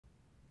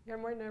You're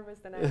more nervous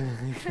than I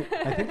am.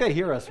 I think they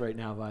hear us right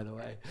now, by the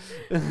way.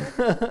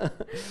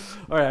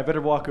 All right, I better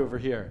walk over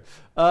here.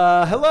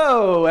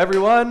 Hello,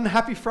 everyone.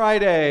 Happy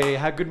Friday.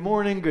 Good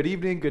morning, good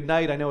evening, good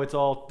night. I know it's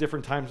all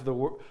different times of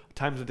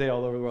day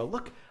all over the world.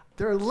 Look,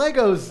 there are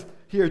Legos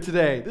here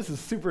today. This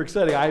is super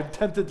exciting. I'm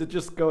tempted to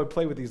just go and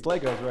play with these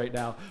Legos right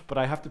now, but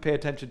I have to pay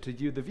attention to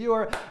you, the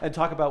viewer, and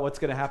talk about what's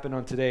going to happen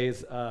on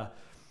today's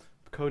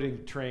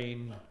coding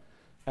train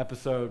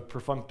episode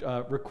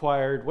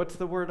required, what's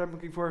the word I'm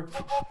looking for?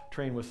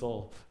 Train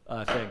whistle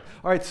thing.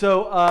 All right,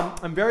 so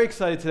I'm very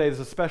excited today. There's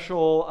a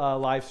special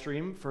live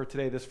stream for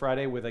today, this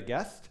Friday, with a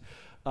guest.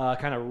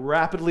 Kind of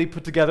rapidly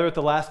put together at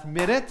the last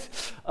minute.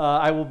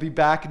 I will be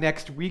back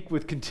next week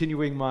with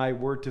continuing my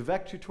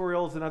Word2Vec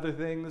tutorials and other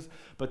things.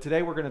 But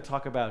today we're going to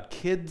talk about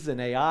kids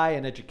and AI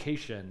and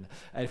education.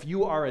 And if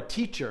you are a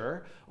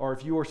teacher, or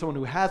if you are someone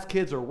who has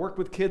kids or work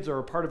with kids or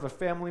are part of a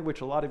family,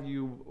 which a lot of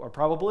you are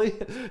probably,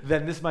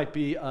 then this might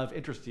be of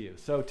interest to you.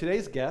 So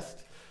today's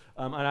guest,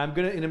 and I'm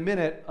going to, in a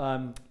minute,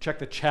 check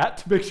the chat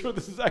to make sure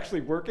this is actually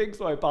working.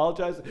 So I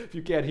apologize if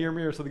you can't hear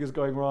me or something is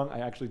going wrong.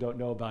 I actually don't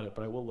know about it,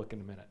 but I will look in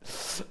a minute.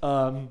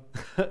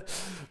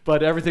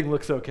 But everything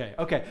looks okay.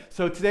 Okay,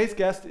 so today's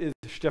guest is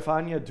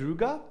Stefania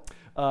Druga.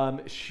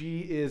 She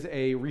is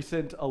a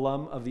recent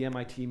alum of the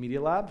MIT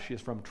Media Lab. She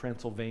is from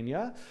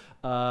Transylvania.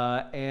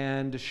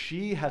 And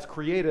she has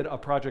created a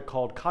project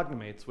called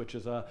Cognimates, which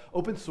is an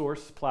open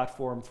source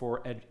platform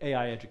for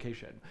AI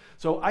education.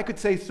 So I could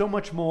say so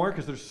much more,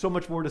 because there's so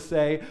much more to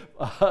say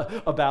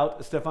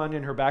about Stefania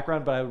and her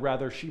background, but I would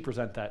rather she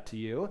present that to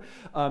you.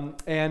 You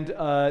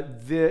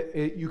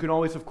can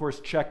always, of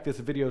course, check this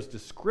video's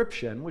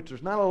description, which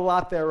there's not a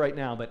lot there right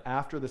now, but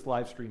after this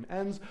live stream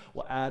ends,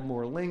 we'll add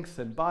more links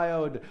and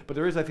bio. But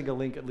there is, I think, a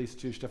link at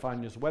least to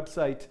Stefania's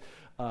website.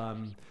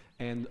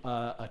 And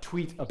a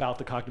tweet about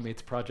the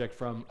Cognimates project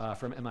from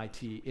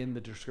MIT in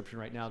the description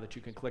right now that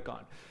you can click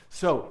on.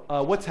 So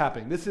what's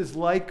happening? This is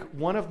like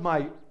one of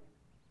my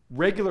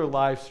regular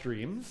live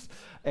streams,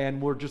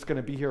 and we're just going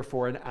to be here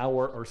for an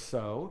hour or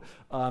so.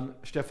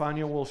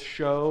 Stefania will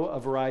show a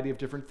variety of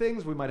different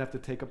things. We might have to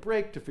take a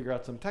break to figure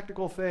out some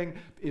technical thing.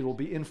 It will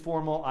be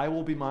informal. I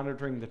will be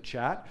monitoring the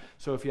chat.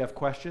 So if you have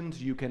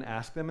questions, you can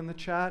ask them in the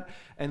chat.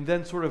 And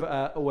then sort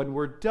of when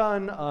we're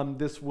done,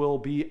 this will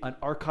be an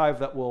archive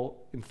that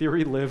will, in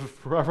theory, live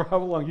forever,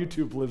 however long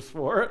YouTube lives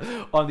for,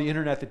 on the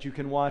internet that you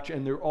can watch.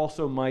 And there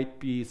also might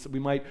be,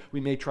 we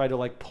may try to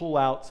like pull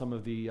out some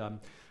of the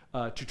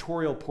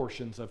tutorial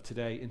portions of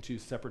today into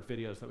separate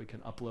videos that we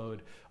can upload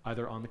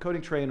either on the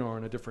coding train or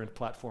on a different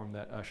platform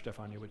that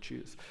Stefania would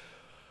choose.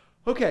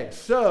 Okay,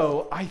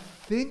 so I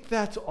think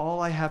that's all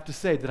I have to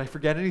say. Did I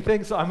forget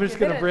anything? So I'm just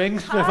going to bring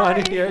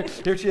Stefania here.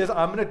 Here she is.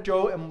 I'm going to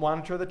go and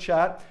monitor the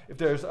chat. If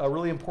there's a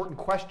really important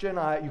question,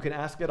 you can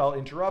ask it. I'll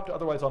interrupt.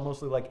 Otherwise, I'll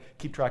mostly like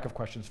keep track of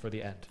questions for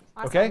the end.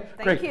 Awesome. Okay?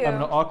 Thank Great. you. I'm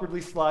going to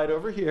awkwardly slide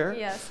over here.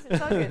 Yes,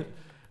 it's all good.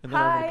 And then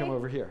I'm going to come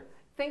over here.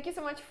 Thank you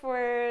so much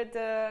for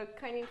the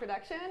kind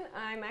introduction.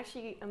 I'm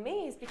actually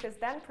amazed because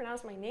Dan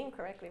pronounced my name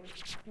correctly,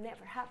 which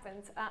never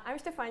happens. I'm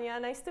Stefania.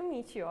 Nice to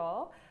meet you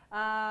all.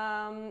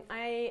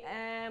 I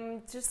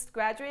am just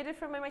graduated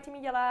from MIT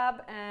Media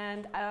Lab,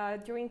 and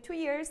during 2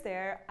 years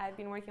there, I've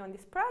been working on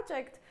this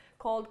project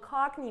called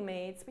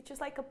Cognimates, which is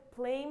like a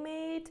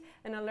playmate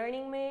and a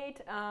learning mate.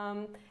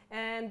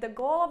 And the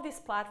goal of this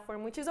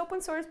platform, which is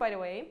open source, by the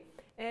way,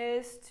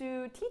 is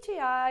to teach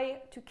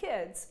AI to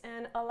kids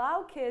and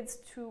allow kids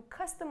to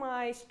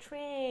customize,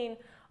 train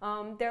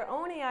their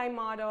own AI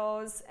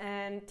models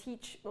and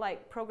teach,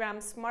 like, program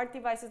smart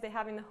devices they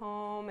have in the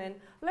home and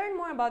learn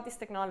more about this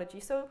technology.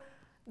 So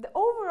the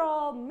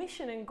overall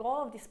mission and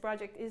goal of this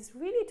project is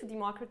really to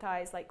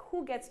democratize, like,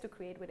 who gets to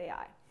create with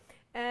AI.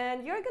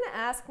 And you're going to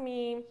ask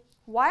me,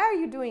 why are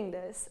you doing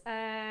this?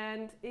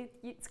 And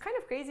it's kind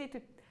of crazy to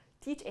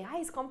teach AI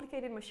is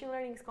complicated, machine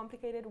learning is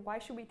complicated, why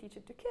should we teach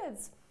it to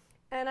kids?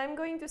 And I'm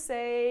going to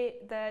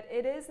say that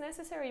it is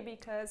necessary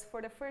because for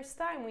the first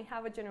time we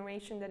have a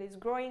generation that is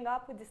growing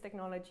up with this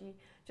technology,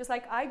 just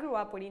like I grew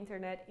up with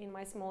internet in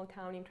my small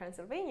town in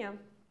Transylvania.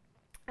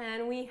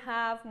 And we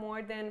have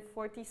more than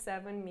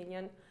 47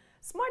 million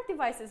smart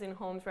devices in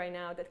homes right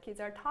now that kids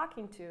are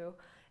talking to.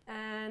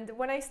 And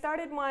when I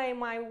started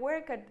my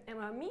work at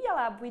Media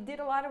Lab, we did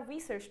a lot of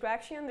research to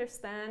actually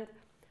understand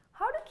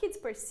how do kids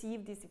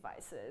perceive these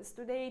devices?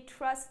 Do they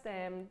trust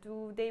them?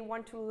 Do they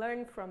want to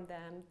learn from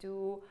them?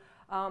 Do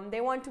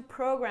they want to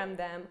program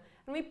them?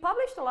 And we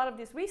published a lot of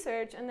this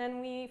research, and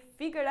then we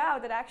figured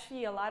out that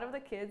actually a lot of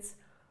the kids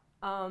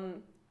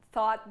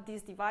thought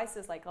these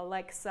devices like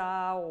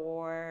Alexa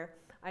or,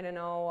 I don't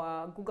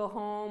know, Google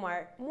Home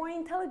are more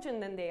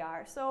intelligent than they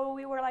are. So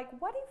we were like,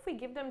 what if we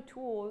give them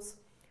tools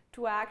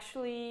to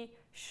actually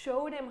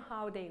show them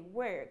how they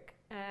work?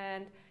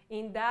 And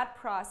in that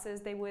process,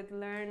 they would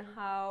learn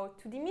how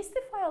to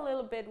demystify a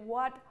little bit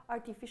what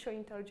artificial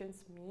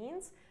intelligence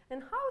means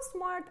and how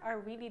smart are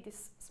really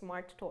these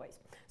smart toys.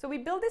 So we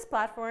built this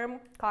platform,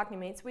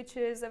 Cognimates, which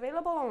is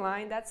available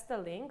online. That's the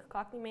link,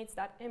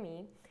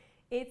 cognimates.me.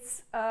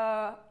 It's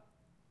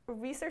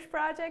research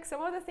project.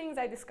 Some of the things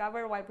I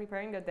discovered while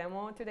preparing the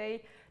demo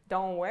today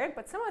don't work,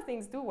 but some of the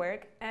things do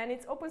work, and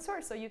it's open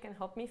source, so you can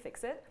help me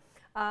fix it.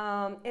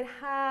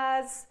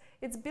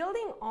 It's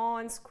building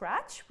on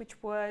Scratch,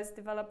 which was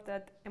developed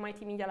at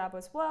MIT Media Lab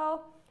as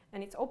well,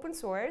 and it's open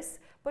source,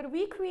 but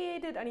we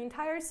created an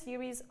entire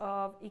series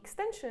of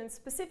extensions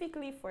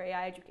specifically for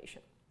AI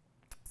education.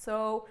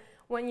 So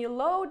when you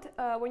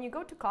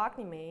go to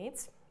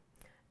Cognimates,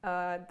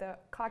 the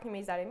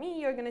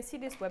cognimates.me, you're going to see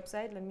this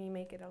website. Let me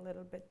make it a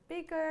little bit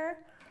bigger.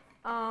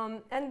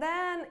 And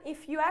then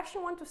if you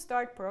actually want to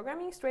start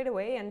programming straight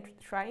away and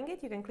trying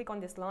it, you can click on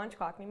this Launch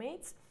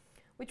Cognimates,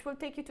 which will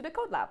take you to the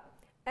Code Lab.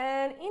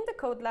 And in the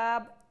Code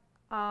Lab,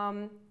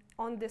 on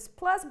this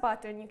plus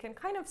button, you can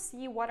kind of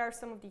see what are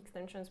some of the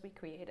extensions we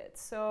created.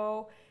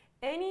 So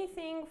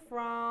anything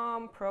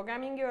from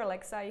programming your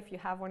Alexa, if you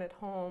have one at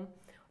home,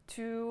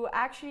 to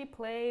actually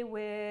play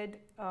with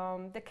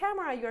the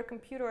camera your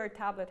computer or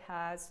tablet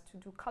has to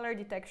do color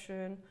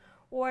detection,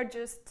 or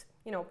just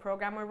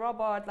program a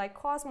robot like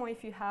Cosmo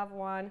if you have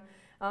one.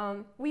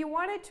 We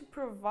wanted to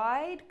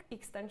provide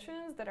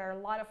extensions that are a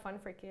lot of fun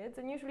for kids,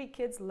 and usually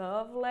kids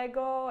love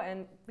Lego,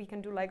 and we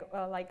can do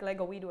like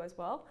Lego we do as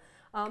well.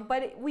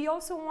 But we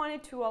also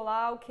wanted to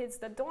allow kids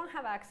that don't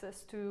have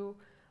access to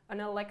an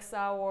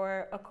Alexa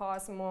or a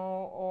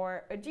Cosmo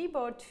or a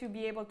Jibo to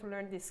be able to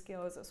learn these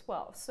skills as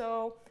well.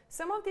 So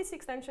some of these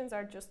extensions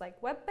are just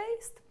like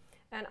web-based,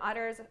 and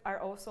others are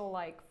also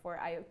like for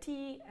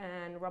IoT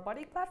and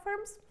robotic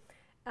platforms.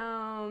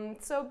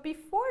 So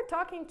before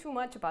talking too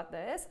much about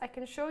this, I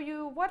can show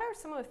you what are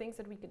some of the things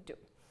that we could do.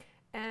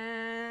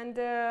 And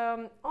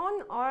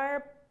on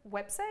our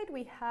website,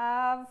 we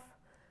have a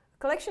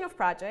collection of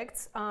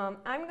projects.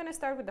 I'm going to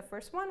start with the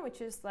first one,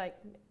 which is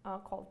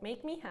called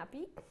Make Me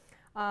Happy.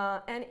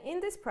 And in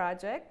this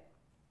project,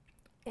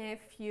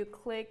 if you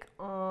click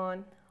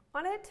on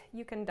it,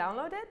 you can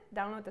download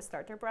the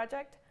starter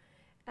project,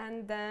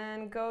 and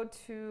then go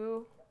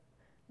to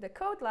the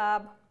Code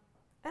Lab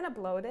and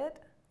upload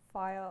it.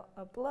 File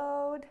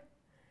upload,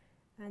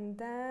 and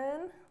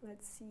then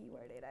let's see,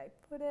 where did I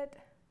put it?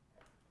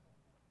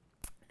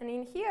 And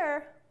in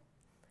here,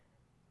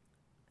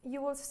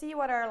 you will see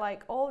what are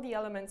like all the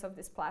elements of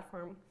this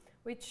platform,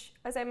 which,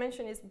 as I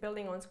mentioned, is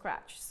building on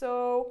Scratch.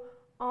 So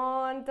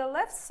on the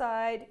left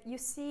side, you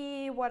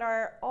see what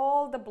are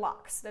all the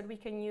blocks that we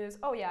can use.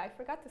 Oh yeah, I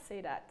forgot to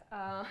say that.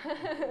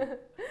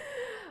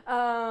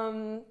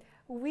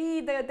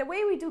 The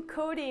way we do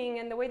coding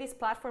and the way this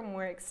platform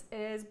works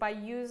is by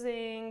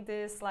using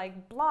this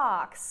like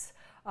blocks,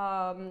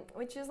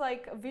 which is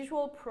like a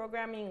visual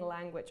programming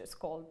language, it's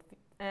called.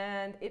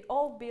 And it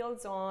all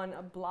builds on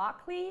a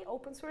Blockly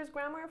open source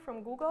grammar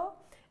from Google.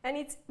 And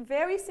it's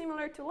very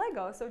similar to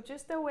Lego. So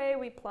just the way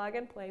we plug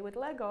and play with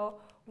Lego,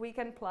 we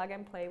can plug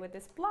and play with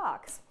these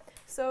blocks.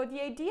 So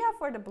the idea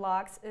for the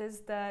blocks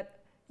is that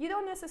you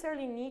don't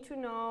necessarily need to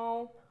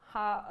know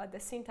how, the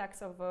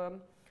syntax of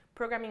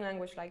programming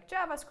language like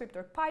JavaScript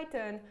or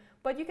Python,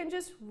 but you can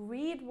just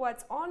read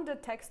what's on the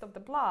text of the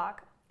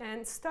block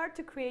and start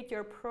to create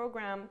your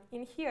program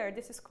in here.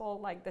 This is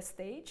called like the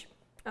stage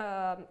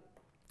in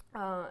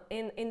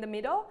the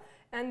middle,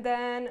 and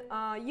then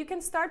you can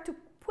start to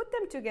put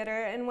them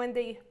together, and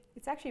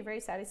it's actually very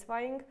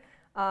satisfying.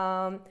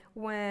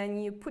 When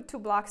you put two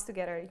blocks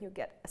together, you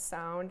get a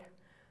sound.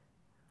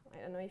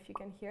 I don't know if you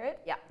can hear it.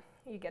 Yeah,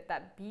 you get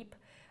that beep.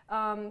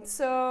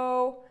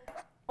 So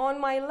on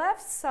my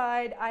left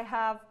side, I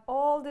have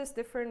all these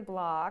different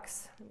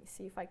blocks. Let me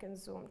see if I can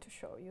zoom to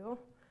show you.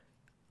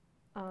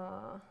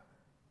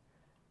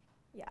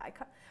 Yeah,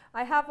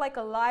 I have like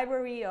a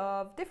library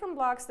of different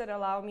blocks that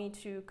allow me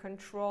to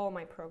control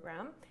my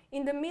program.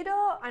 In the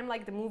middle, I'm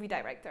like the movie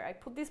director. I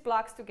put these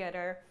blocks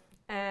together,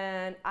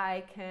 and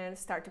I can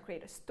start to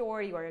create a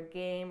story or a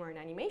game or an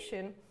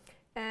animation.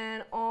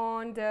 And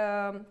on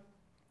the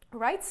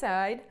right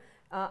side,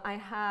 I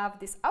have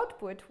this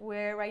output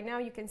where right now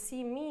you can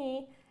see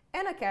me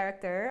and a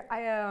character.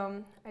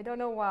 I don't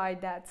know why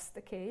that's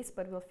the case,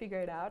 but we'll figure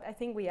it out. I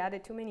think we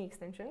added too many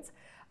extensions.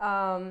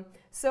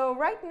 So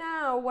right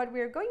now, what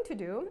we're going to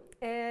do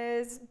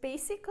is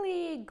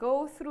basically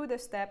go through the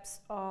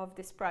steps of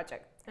this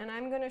project. And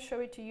I'm going to show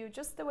it to you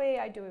just the way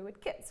I do it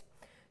with kids.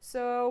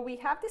 So we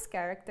have this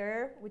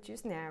character, which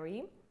is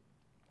Nary.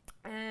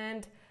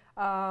 And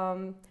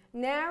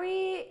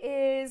Nary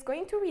is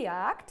going to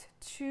react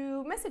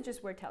to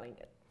messages we're telling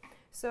it.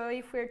 So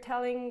if we're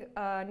telling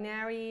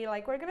Nary,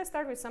 like we're going to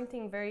start with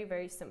something very,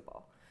 very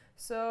simple.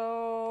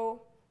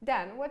 So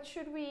Dan, what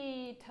should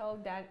we tell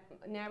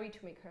Nary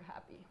to make her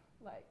happy?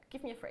 Like,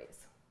 give me a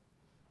phrase.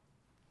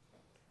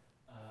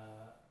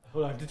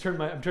 Hold on,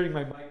 I'm turning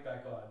my mic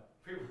back on.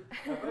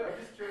 I'm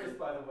just curious,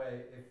 by the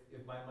way,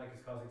 if my mic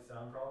is causing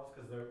sound problems,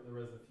 because there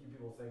was a few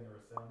people saying there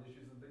were sound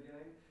issues at the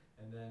beginning,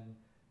 and then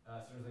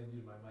as soon as I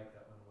muted my mic,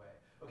 that went away.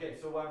 Okay,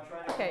 so I'm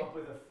trying to come up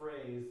with a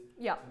phrase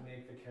to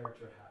make the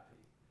character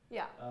happy.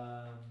 Yeah.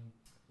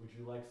 Would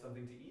you like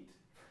something to eat?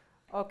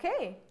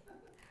 Okay.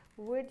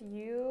 Would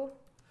you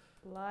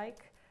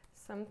like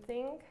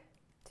something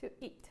to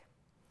eat?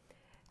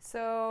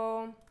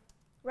 So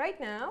right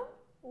now,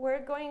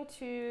 we're going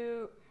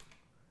to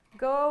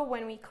go,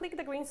 when we click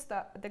the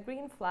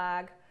green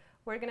flag,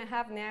 we're going to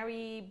have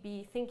Neri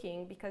be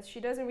thinking because she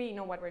doesn't really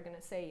know what we're going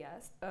to say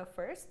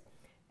first.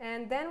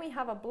 And then we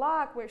have a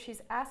block where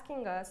she's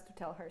asking us to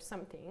tell her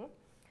something.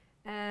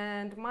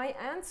 And my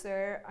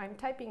answer, I'm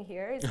typing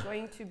here, is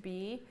going to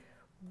be,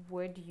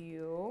 would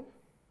you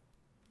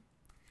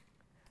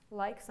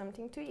like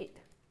something to eat?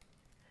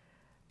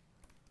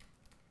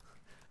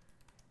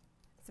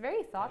 It's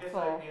very thoughtful.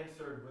 I guess I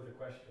answered with a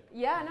question.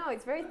 Yeah, no,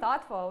 it's very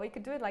thoughtful. We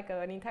could do it like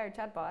an entire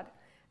chatbot.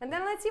 And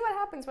then let's see what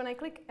happens when I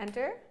click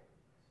enter.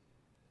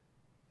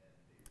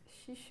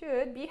 She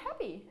should be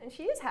happy, and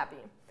she is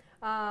happy.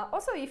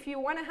 Also, if you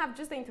want to have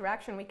just the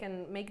interaction, we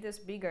can make this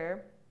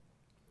bigger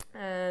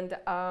and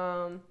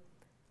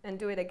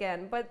do it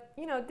again. But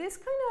you know, this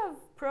kind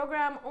of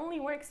program only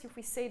works if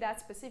we say that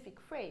specific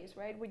phrase,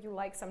 right? Would you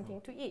like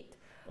something to eat?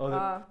 Oh,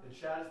 the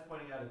chat is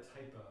pointing out a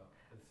typo.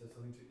 It says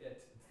something to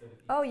it instead of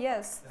eat. Oh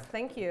yes,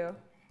 thank you.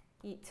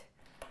 Eat.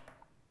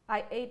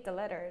 I ate the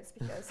letters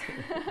because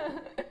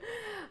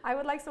I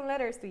would like some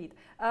letters to eat.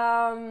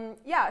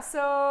 Yeah,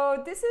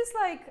 so this is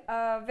like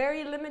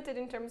very limited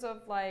in terms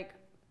of like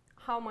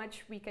how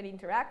much we can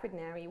interact with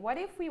Neri. What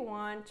if we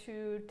want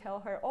to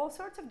tell her all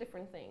sorts of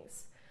different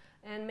things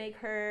and make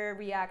her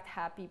react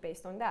happy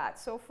based on that?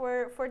 So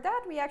for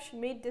that, we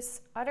actually made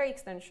this other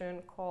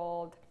extension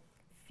called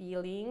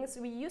feelings.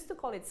 We used to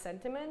call it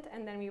sentiment,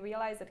 and then we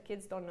realized that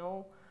kids don't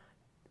know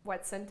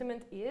what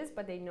sentiment is,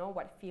 but they know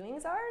what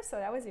feelings are, so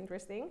that was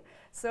interesting.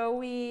 So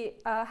we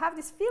have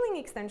this feeling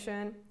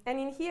extension, and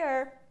in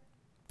here,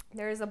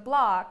 there is a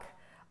block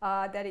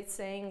that it's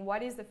saying,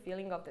 what is the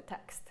feeling of the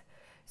text?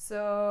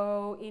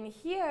 So in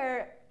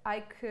here,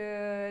 I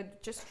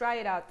could just try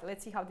it out.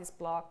 Let's see how this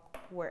block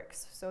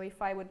works. So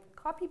if I would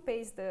copy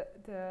paste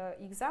the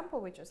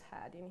example we just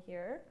had in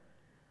here,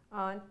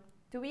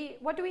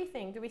 what do we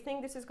think? Do we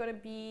think this is going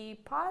to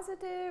be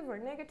positive or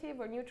negative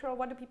or neutral?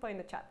 What do people in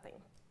the chat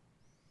think?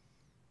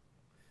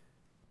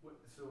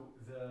 So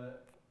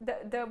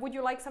the would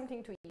you like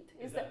something to eat?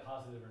 Is that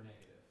positive or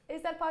negative?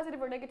 Is that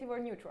positive or negative or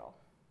neutral?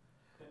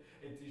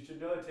 You should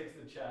know it takes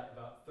the chat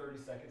about 30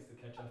 seconds to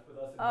catch up with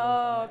us.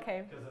 Oh,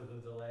 okay. Because of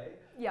the delay.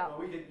 Yeah.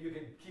 But you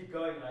can keep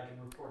going and I can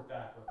report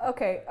back.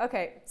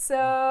 Okay.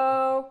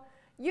 So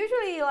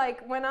usually,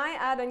 like when I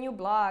add a new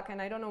block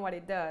and I don't know what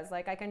it does,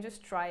 like I can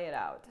just try it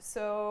out.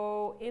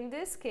 So in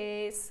this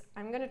case,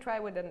 I'm going to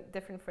try with a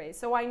different phrase.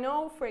 So I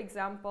know, for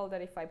example,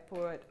 that if I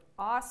put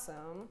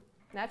awesome,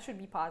 that should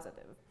be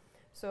positive.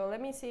 So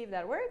let me see if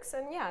that works.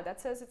 And yeah,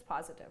 that says it's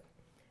positive.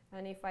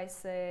 And if I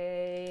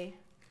say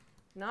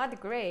not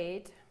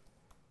great,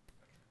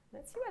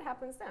 let's see what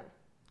happens then.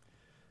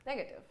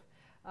 Negative.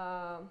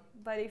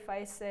 But if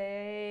I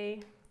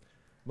say...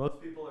 Most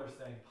people are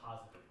saying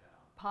positive now.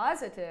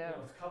 Positive.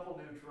 It's a couple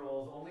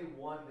neutrals, only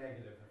one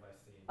negative have I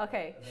seen.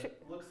 Okay. And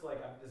it looks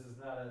like, this is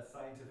not a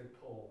scientific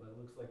poll, but it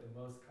looks like the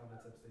most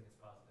comments I'm seeing is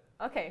positive.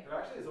 Okay. There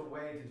actually is a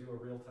way to do a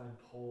real-time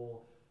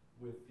poll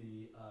with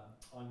the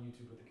on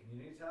YouTube with the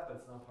community tab, but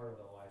it's not part of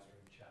the live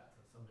stream chat.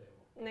 So someday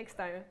we'll. Next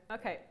time.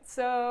 Okay.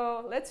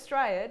 So let's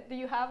try it. Do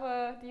you have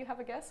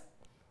a guess?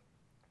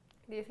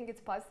 Do you think it's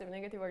positive,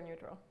 negative, or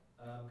neutral?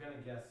 I'm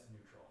gonna guess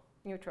neutral.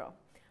 Neutral.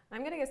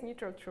 I'm gonna guess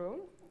neutral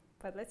true,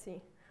 but let's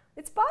see.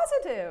 It's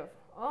positive.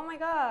 Oh my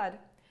God.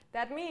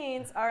 That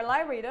means our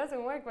library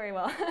doesn't work very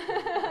well.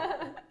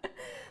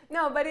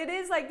 No, but it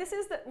is like, this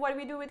is what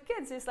we do with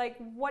kids. It's like,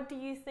 what do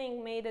you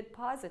think made it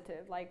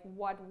positive? Like,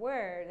 what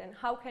word? And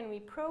how can we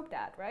probe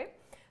that, right?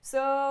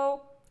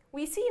 So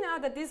we see now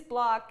that this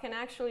block can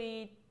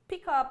actually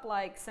pick up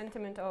like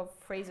sentiment of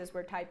phrases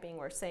we're typing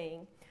or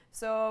saying.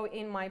 So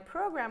in my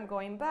program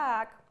going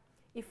back,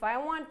 if I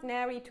want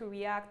Neri to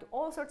react to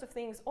all sorts of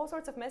things, all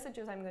sorts of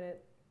messages I'm going to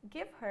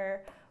give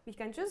her, we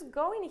can just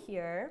go in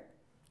here,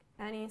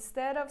 and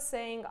instead of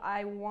saying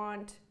I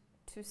want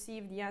to see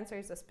if the answer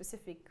is a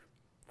specific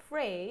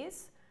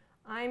phrase,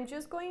 I'm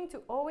just going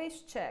to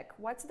always check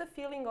what's the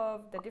feeling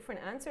of the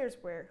different answers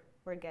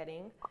we're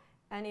getting,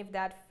 and if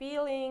that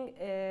feeling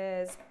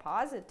is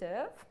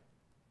positive,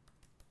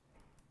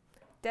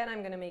 then I'm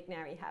going to make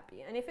Neri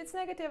happy, and if it's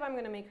negative, I'm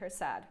going to make her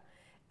sad.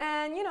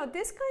 And you know,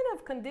 this kind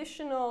of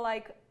conditional,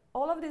 like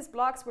all of these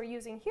blocks we're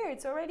using here,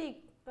 it's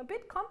already a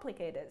bit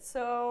complicated.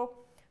 So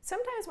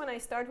sometimes when I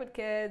start with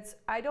kids,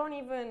 I don't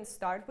even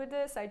start with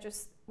this.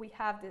 We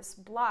have this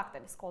block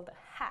that is called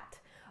a hat.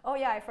 Oh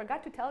yeah, I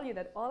forgot to tell you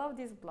that all of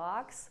these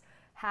blocks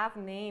have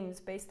names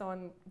based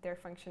on their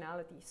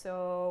functionality.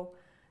 So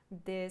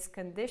this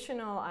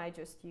conditional I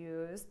just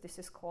used, this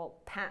is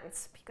called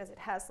pants because it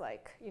has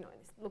like, you know,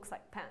 it looks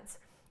like pants.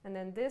 And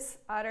then this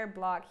other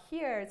block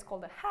here, it's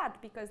called a hat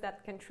because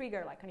that can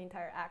trigger like an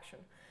entire action.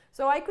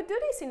 So I could do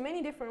this in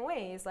many different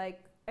ways,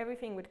 like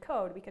everything with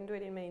code, we can do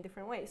it in many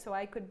different ways. So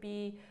I could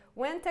be,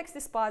 when text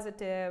is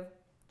positive,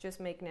 just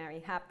make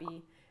Neri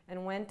happy.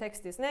 And when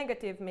text is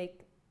negative,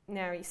 make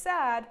Neri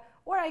sad.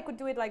 Or I could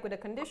do it like with a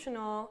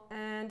conditional.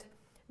 And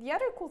the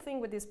other cool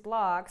thing with these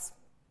blocks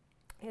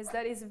is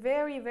that it's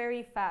very,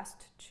 very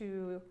fast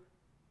to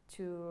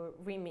to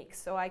remix.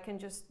 So I can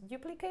just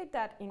duplicate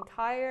that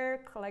entire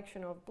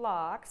collection of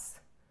blocks.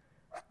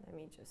 Let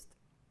me just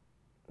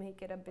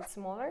make it a bit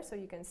smaller so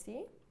you can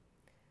see.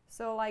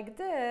 So like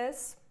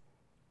this,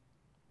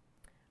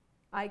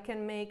 I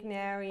can make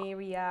Nary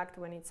react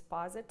when it's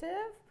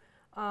positive.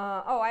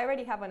 Oh, I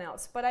already have an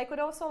else. But I could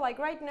also, like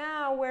right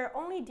now, we're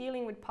only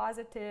dealing with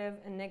positive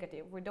and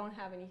negative. We don't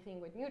have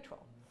anything with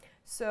neutral.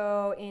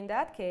 So in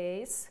that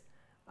case,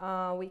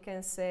 we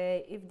can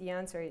say if the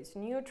answer is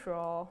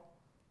neutral,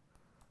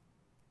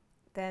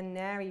 then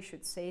Nary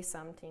should say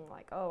something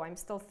like, oh, I'm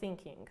still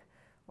thinking.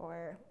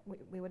 Or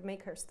we would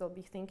make her still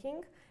be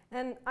thinking.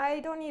 And I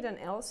don't need an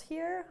else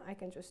here. I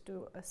can just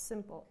do a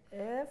simple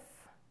if.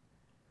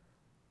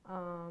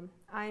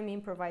 I'm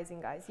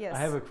improvising, guys. Yes. I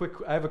have a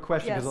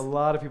question because Yes. a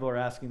lot of people are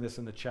asking this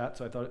in the chat,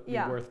 so I thought it'd be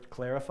worth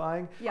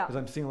clarifying. Yeah. Because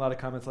I'm seeing a lot of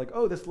comments like,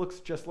 "Oh, this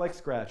looks just like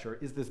Scratch," or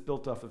 "Is this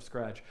built off of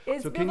Scratch?"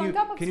 It's so built on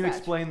top of can you Scratch.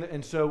 explain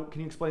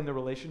can you explain the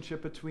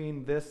relationship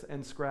between this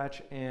and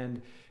Scratch?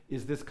 And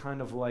is this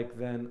kind of like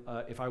then,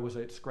 if I was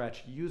a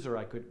Scratch user,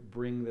 I could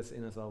bring this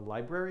in as a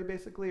library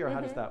basically, or how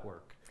does that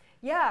work?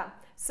 Yeah,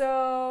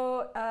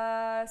 so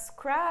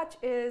Scratch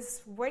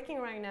is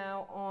working right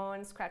now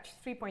on Scratch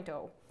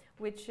 3.0,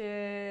 which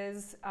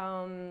is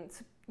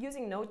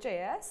using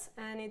Node.js,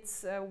 and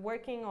it's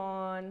working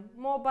on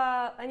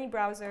mobile, any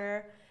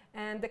browser,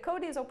 and the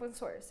code is open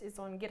source. It's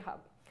on GitHub.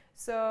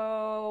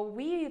 So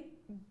we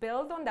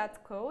build on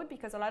that code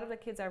because a lot of the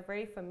kids are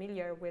very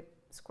familiar with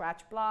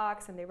Scratch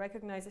blocks, and they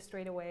recognize it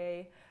straight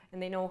away,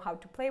 and they know how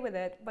to play with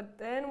it. But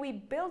then we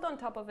build on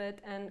top of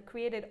it and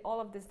created all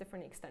of these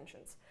different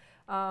extensions.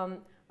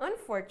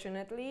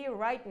 Unfortunately,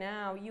 right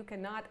now, you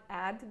cannot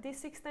add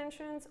these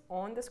extensions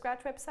on the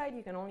Scratch website.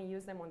 You can only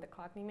use them on the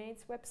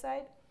Cognimates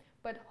website.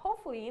 But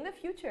hopefully, in the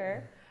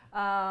future,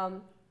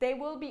 they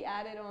will be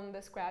added on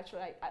the Scratch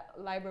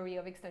library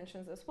of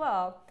extensions as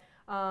well.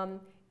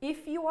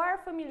 If you are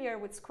familiar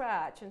with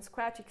Scratch and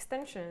Scratch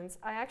extensions,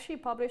 I actually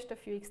published a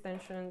few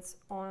extensions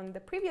on the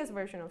previous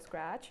version of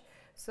Scratch.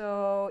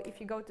 So if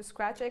you go to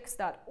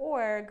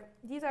scratchx.org,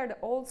 these are the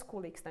old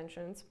school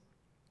extensions.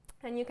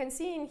 And you can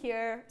see in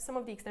here some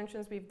of the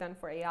extensions we've done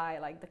for AI,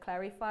 like the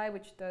Clarify,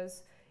 which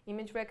does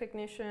image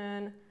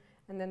recognition.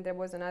 And then there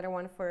was another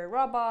one for a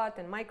robot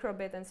and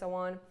microbit and so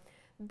on.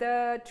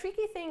 The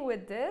tricky thing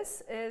with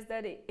this is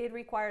that it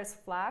requires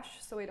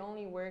Flash, so it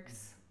only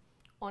works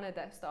on a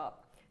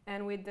desktop.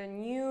 And with the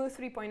new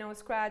 3.0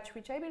 Scratch,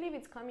 which I believe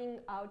it's coming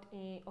out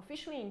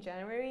officially in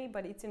January,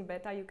 but it's in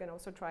beta, you can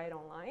also try it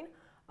online.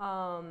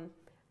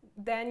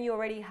 Then you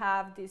already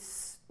have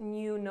this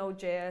new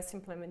Node.js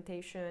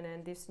implementation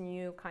and this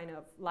new kind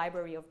of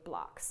library of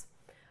blocks.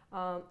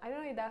 I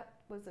don't know if that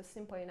was a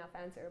simple enough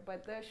answer,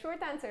 but the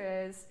short answer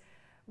is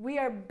we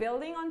are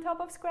building on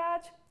top of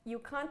Scratch. You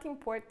can't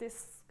import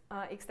these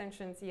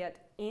extensions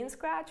yet in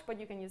Scratch, but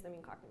you can use them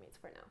in Cognimates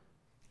for now.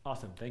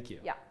 Awesome, thank you.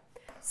 Yeah.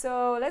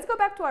 So let's go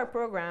back to our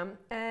program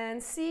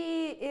and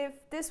see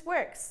if this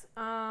works.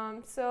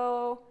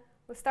 So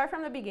we'll start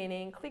from the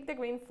beginning, click the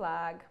green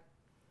flag,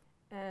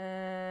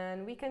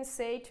 and we can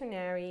say to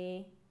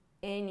Nary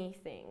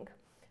anything.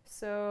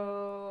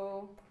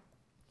 So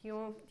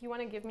do you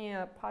want to give me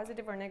a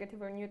positive or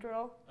negative or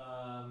neutral?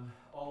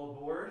 All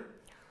aboard.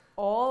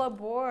 All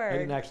aboard. I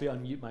didn't actually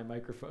unmute my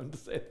microphone to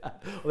say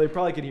that. Well, they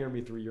probably can hear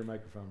me through your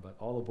microphone, but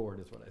all aboard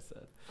is what I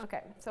said.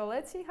 Okay, so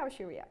let's see how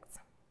she reacts.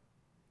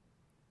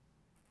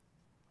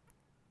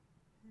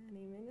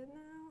 Any minute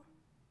now.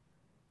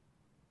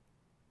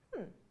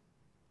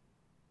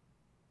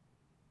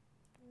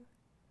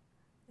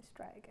 Let's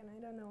try again.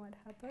 I don't know what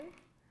happened.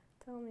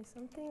 Tell me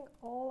something.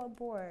 All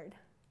aboard.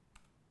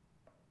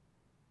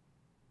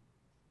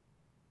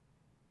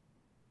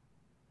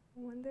 I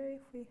wonder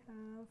if we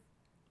have.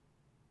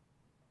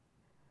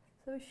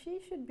 So she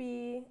should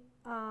be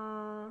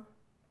either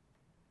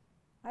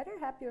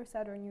happy or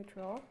sad or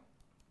neutral.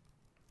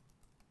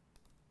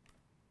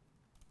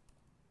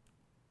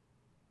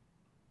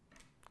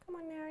 Come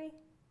on, Nary.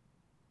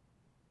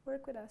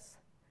 Work with us.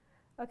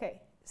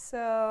 Okay,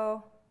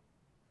 so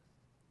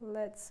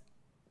let's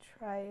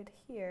try it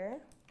here.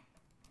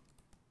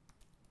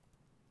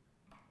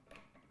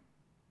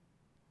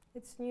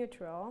 It's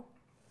neutral.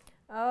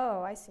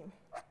 Oh, I see.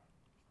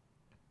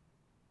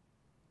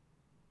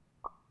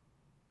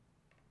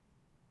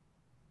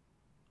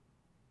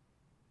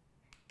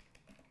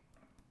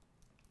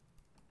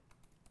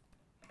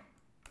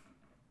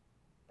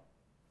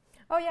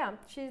 Oh yeah,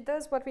 she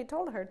does what we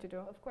told her to do,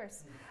 of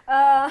course.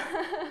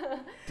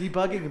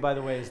 Debugging, by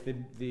the way, is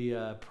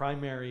the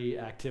primary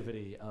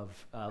activity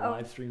of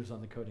live streams on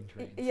the coding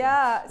train.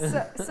 Yeah,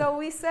 so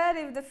we said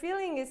if the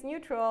feeling is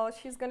neutral,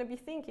 she's going to be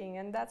thinking,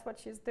 and that's what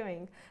she's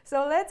doing.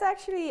 So let's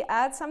actually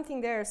add something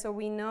there so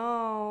we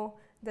know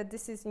that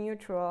this is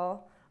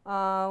neutral.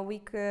 We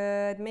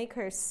could make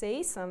her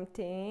say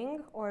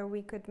something, or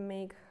we could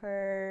make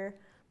her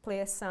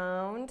play a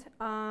sound.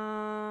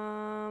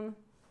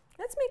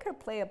 Let's make her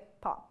play a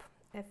pop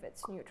if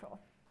it's neutral.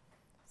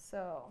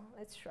 So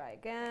let's try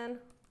again.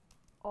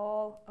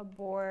 All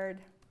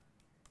aboard.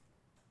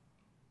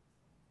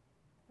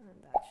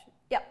 And that should,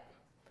 yep.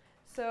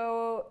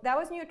 So that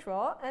was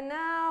neutral, and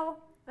now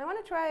I want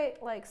to try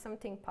like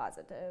something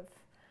positive.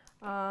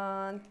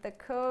 The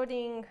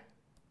coding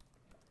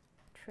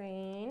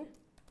train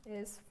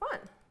is fun.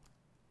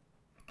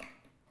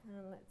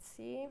 And let's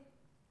see.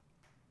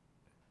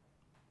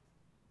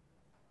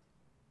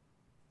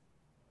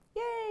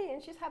 Yay,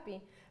 and she's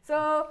happy.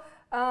 So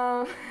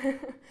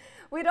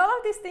with all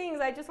of these things,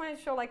 I just wanted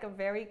to show like a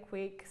very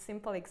quick,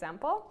 simple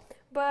example.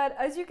 But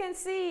as you can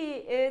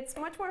see, it's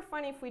much more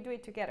fun if we do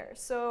it together.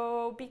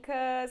 So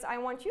because I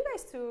want you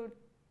guys to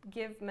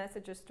give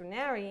messages to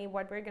Nary,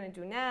 what we're going to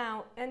do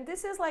now, and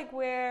this is like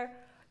where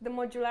the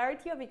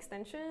modularity of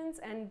extensions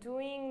and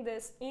doing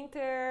this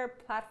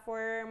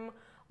inter-platform,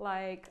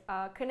 like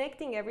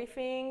connecting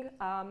everything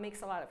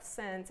makes a lot of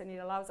sense, and it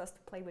allows us to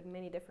play with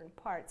many different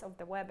parts of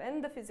the web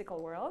and the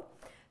physical world.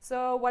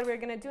 So what we're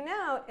going to do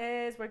now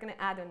is we're going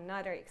to add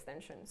another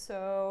extension.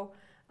 So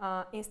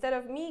instead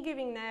of me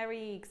giving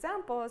Nary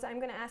examples, I'm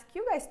going to ask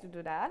you guys to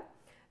do that.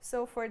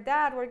 So for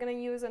that, we're going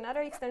to use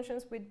another extension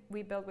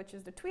we built, which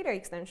is the Twitter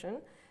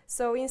extension.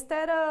 So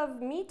instead of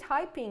me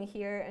typing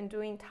here and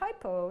doing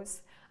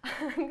typos,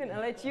 I'm going to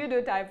let you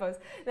do typos.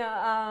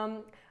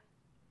 Now,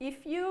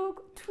 if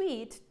you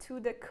tweet to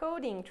the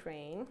coding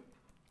train,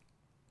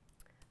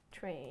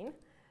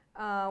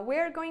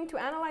 we're going to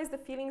analyze the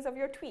feelings of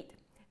your tweet,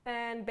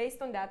 and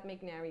based on that,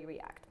 make Nary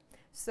react.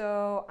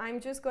 So I'm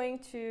just going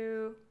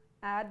to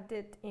add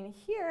it in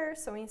here.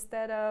 So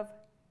instead of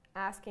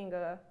asking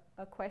a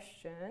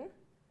question,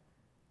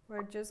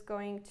 we're just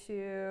going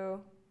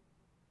to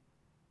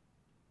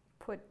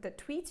put the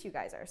tweets you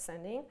guys are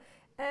sending.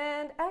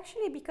 And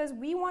actually, because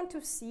we want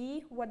to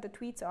see what the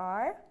tweets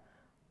are,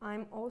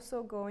 I'm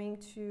also going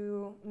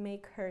to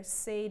make her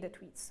say the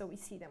tweets so we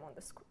see them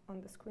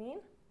on the screen.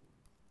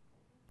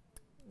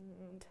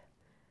 And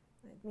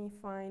let me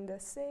find the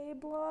say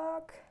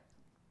block.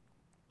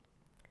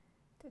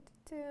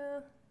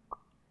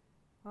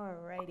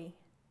 Alrighty.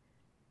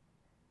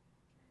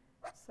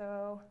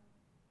 So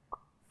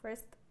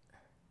first,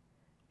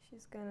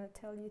 she's gonna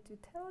tell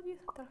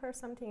her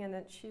something, and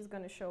then she's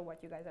gonna show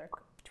what you guys are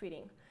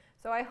tweeting.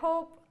 So I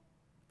hope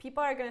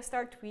people are gonna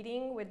start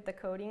tweeting with the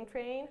coding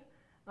train.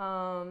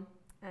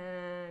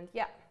 And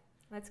yeah,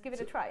 let's give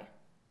it a try.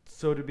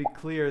 So to be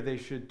clear, they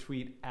should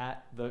tweet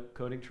at the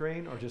coding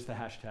train or just the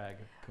hashtag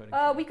coding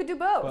train? We could do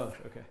both. Both,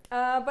 okay.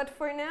 But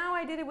for now,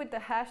 I did it with the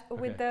hash.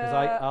 Okay. With the.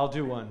 I'll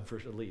do one for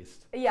at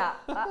least. Yeah,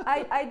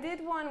 I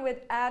did one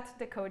with at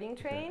the coding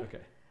train.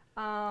 Okay.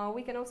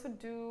 We can also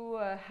do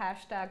a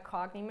hashtag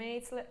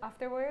Cognimates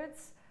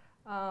afterwards,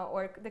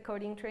 or the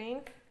coding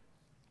train.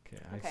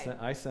 Okay,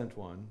 I sent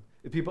one.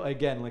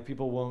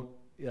 People won't.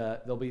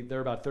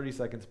 They're about 30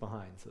 seconds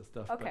behind, so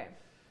stuff. Okay,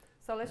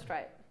 so let's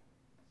try it.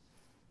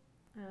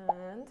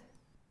 And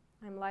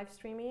I'm live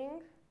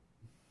streaming.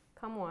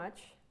 Come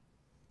watch.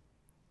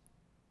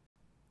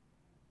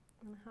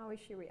 And how is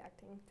she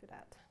reacting to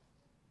that?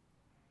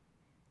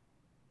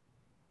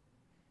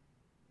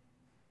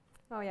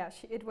 Oh yeah,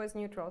 it was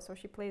neutral, so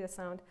she played the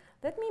sound.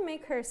 Let me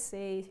make her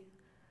say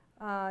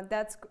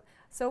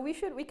so we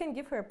can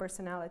give her a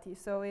personality.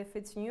 So if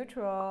it's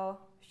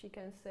neutral, she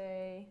can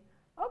say,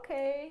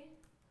 okay,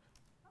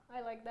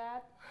 I like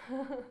that.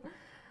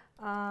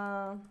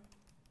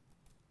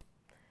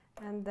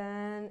 And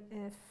then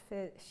if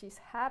she's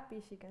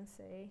happy, she can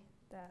say,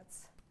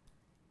 that's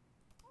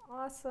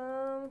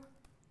awesome.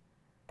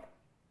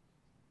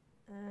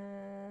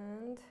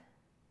 And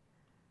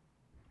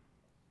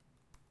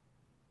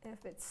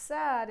if it's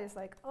sad, it's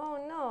like, oh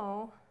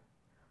no,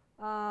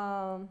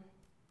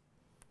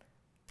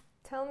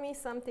 tell me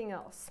something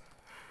else.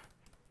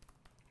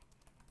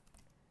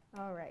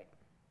 All right.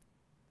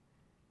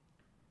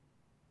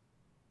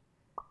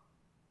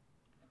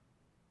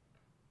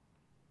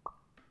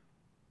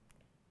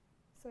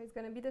 So it's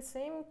going to be the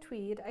same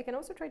tweet. I can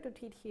also try to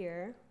tweet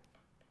here.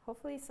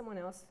 Hopefully someone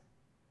else,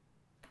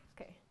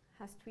 okay,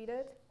 has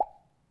tweeted.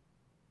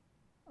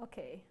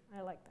 Okay, I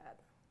like that.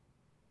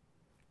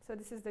 So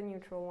this is the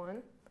neutral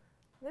one.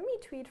 Let me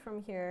tweet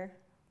from here.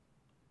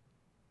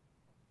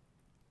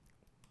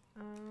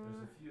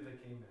 There's a few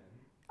that came in.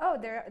 Oh,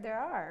 there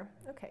are.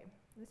 Okay,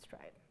 let's try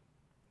it.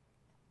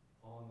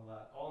 All in the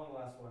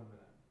last 1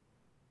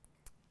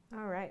 minute.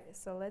 All right,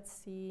 so let's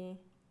see.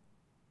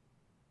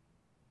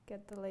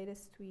 Get the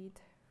latest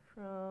tweet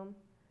from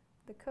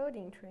the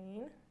coding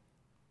train.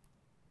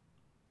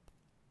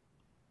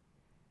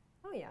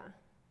 Oh yeah,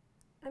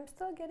 I'm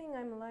still getting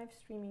I'm live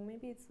streaming.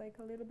 Maybe it's like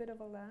a little bit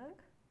of a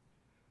lag.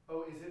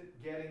 Oh,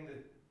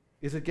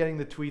 is it getting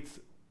the tweets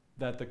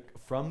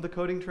from the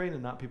coding train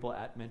and not people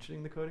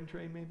mentioning the coding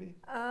train maybe?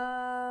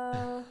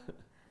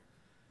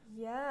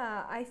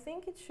 Yeah, I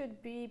think it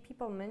should be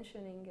people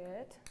mentioning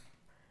it,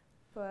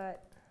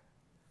 but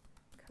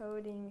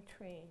coding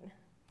train.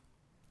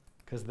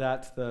 Because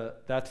that's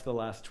the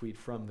last tweet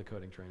from the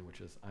coding train, which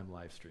is I'm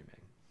live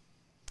streaming.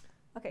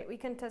 Okay, we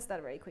can test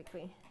that very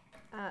quickly.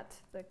 At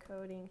the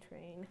coding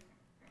train.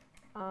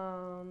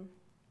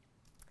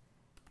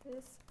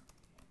 This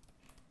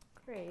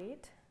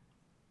great.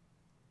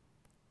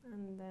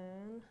 And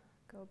then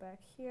go back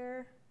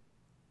here.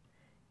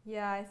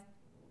 Yeah,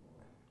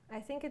 I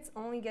think it's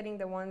only getting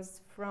the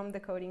ones from the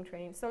coding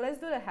training. So let's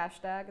do the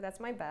hashtag. That's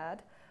my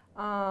bad.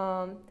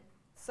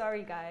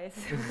 Sorry, guys.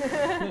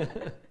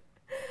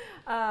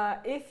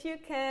 If you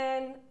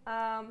can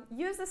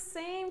use the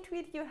same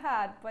tweet you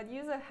had, but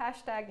use a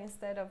hashtag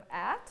instead of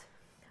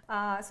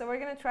 @. So we're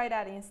going to try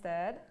that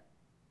instead.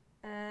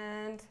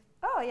 And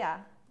oh,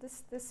 yeah,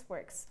 this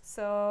works.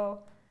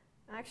 So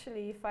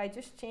actually, if I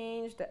just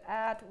change the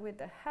 @ with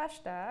the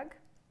hashtag,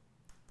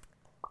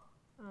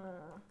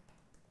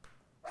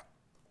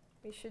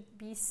 we should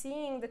be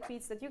seeing the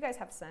tweets that you guys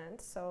have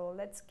sent. So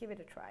let's give it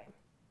a try.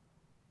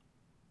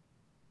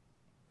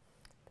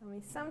 Tell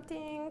me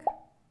something.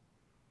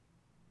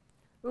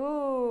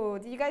 Ooh,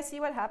 did you guys see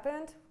what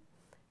happened?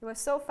 It was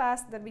so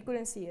fast that we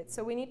couldn't see it.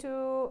 So we need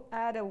to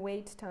add a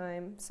wait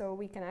time so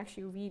we can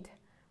actually read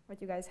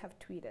what you guys have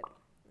tweeted.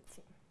 Let's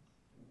see.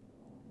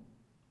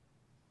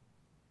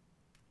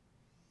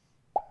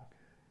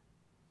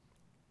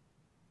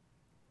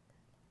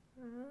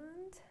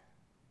 And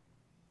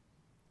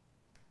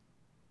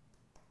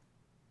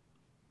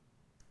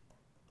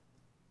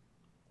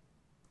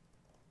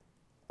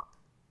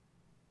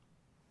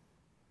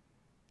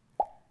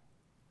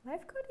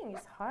live coding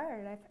is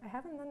hard. I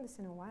haven't done this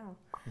in a while.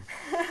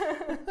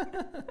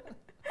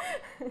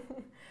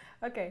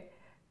 Okay.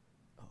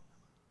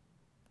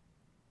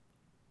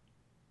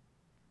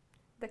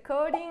 The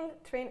coding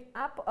train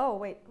up. Oh,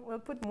 wait. We'll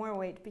put more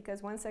wait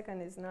because 1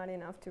 second is not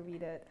enough to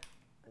read it.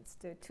 Let's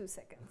do 2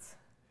 seconds.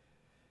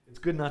 It's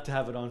good not to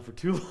have it on for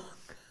too long.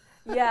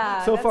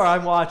 Yeah. So far,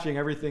 I'm watching.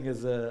 Everything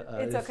is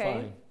it's okay.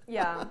 fine.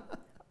 Yeah.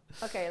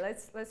 Okay.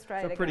 Let's try it's it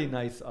again. a pretty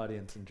nice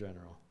audience in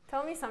general.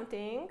 Tell me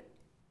something.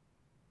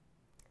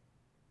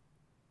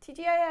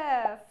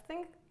 TGIF.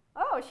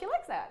 Oh, she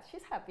likes that.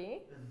 She's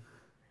happy.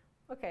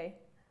 Okay.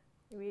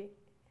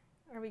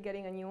 Are we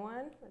getting a new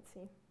one? Let's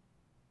see.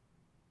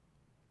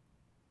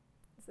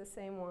 It's the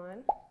same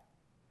one.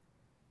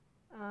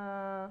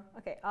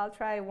 Okay, I'll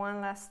try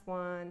one last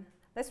one.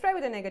 Let's try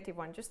with a negative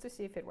one just to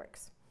see if it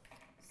works.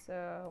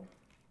 So.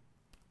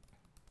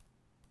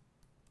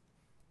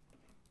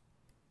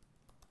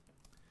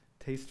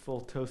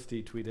 Tasteful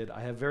Toasty tweeted,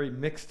 I have very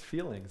mixed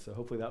feelings, so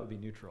hopefully that would be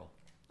neutral.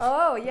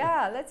 Oh,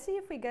 yeah. Let's see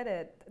if we get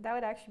it. That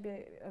would actually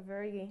be a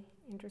very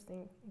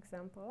interesting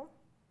example.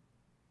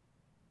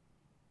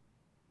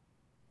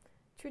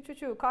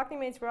 Choo.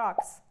 Cognimates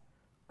rocks.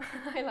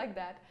 I like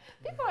that.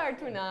 People are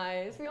too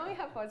nice. We only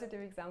have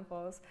positive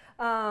examples.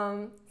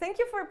 Thank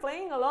you for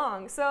playing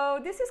along.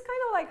 So this is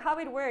kind of like how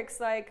it works.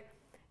 Like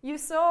you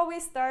saw we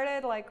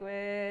started like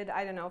with,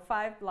 I don't know,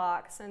 5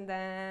 blocks. And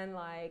then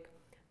like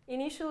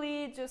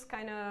initially just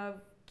kind of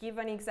give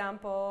an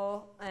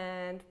example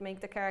and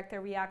make the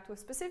character react to a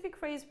specific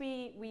phrase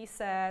we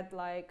said,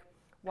 like,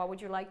 what would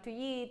you like to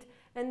eat?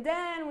 And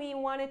then we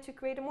wanted to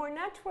create a more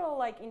natural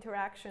like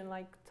interaction,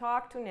 like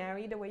talk to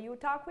Nary the way you would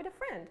talk with a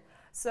friend.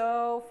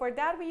 So for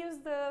that we use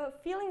the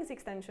feelings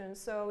extension,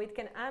 so it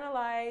can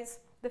analyze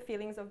the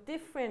feelings of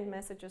different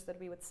messages that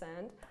we would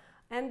send.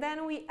 And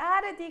then we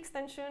added the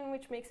extension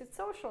which makes it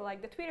social,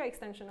 like the Twitter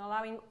extension,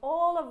 allowing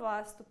all of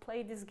us to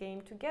play this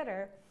game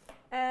together.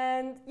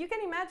 And you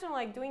can imagine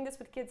like doing this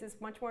with kids is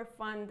much more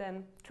fun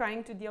than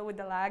trying to deal with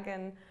the lag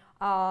and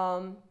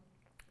all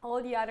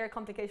the other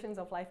complications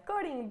of live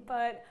coding.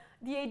 But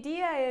the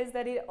idea is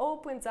that it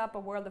opens up a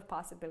world of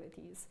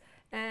possibilities.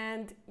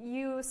 And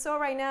you saw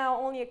right now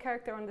only a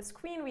character on the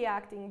screen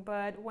reacting,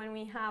 but when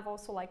we have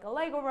also like a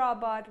Lego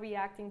robot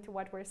reacting to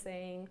what we're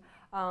saying,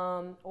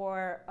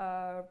 or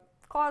a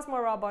Cosmo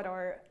robot,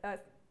 or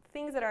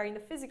things that are in the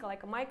physical,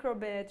 like a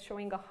microbit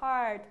showing a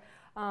heart,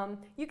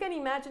 you can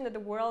imagine that the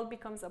world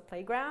becomes a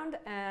playground,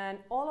 and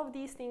all of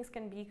these things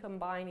can be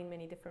combined in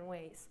many different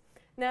ways.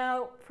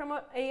 Now, from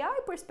an AI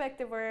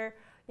perspective, or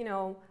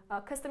a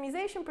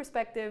customization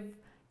perspective,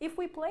 if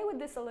we play with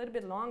this a little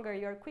bit longer,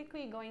 you're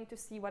quickly going to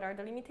see what are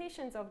the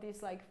limitations of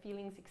this like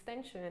feelings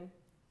extension.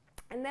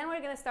 And then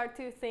we're going to start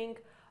to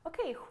think,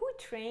 okay, who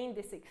trained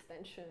this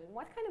extension?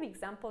 What kind of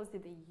examples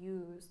did they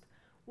use?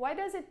 Why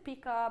doesn't it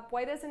pick up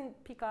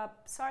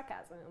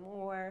sarcasm?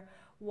 Or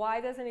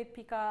why doesn't it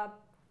pick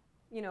up,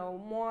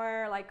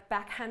 more like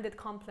backhanded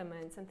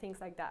compliments and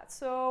things like that?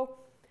 So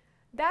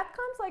that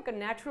comes like a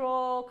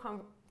natural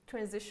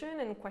transition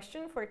and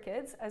question for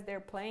kids as they're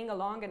playing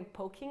along and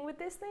poking with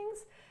these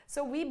things.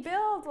 So we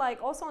build,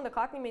 like also on the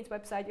Cognimates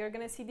website, you're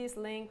going to see this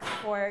link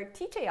for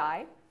Teach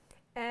AI.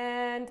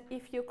 And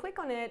if you click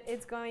on it,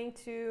 it's going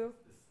to...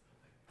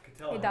 I could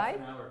tell it died?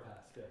 An hour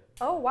passed, yeah.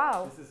 Oh,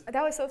 wow.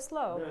 That was so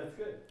slow. No, it's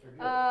good.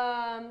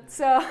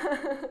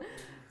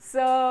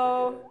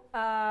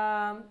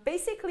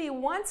 Basically,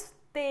 once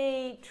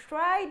they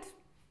tried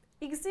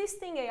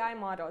existing AI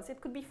models, it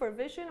could be for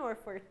vision or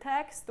for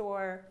text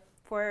or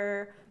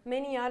for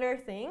many other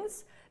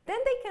things,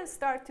 then they can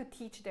start to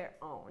teach their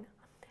own.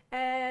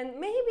 And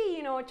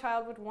maybe, a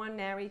child would want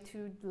Nary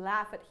to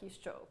laugh at his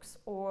jokes,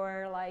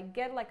 or like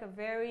get like a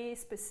very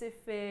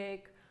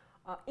specific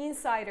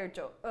insider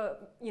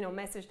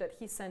message that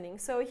he's sending.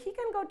 So he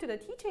can go to the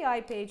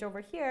TeachAI page over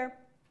here,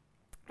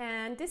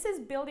 and this is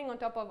building on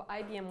top of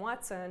IBM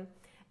Watson,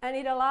 and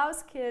it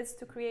allows kids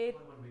to create.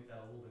 I want to make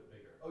that a little bit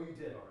bigger. Oh, you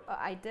did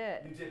already. I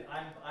did. You did.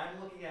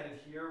 I'm looking at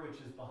it here, which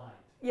is behind.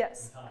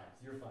 Yes. In times.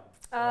 You're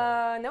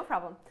fine. No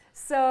problem.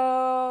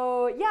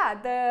 So yeah,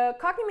 the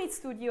Cognimates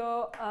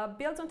Studio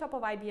builds on top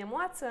of IBM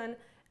Watson,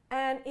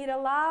 and it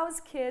allows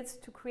kids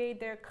to create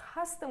their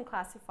custom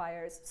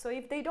classifiers. So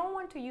if they don't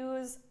want to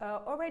use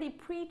already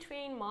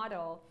pre-trained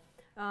model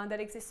that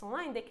exists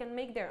online, they can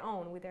make their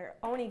own with their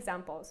own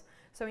examples.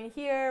 So in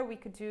here, we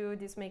could do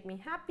this make me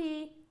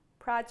happy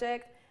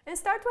project and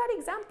start to add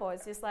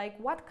examples. It's like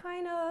what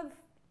kind of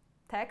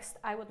text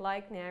I would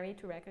like Nary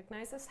to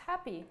recognize as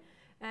happy,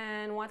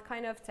 and what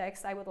kind of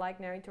text I would like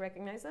Nary to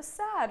recognize as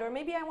sad. Or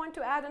maybe I want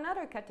to add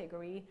another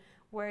category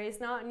where it's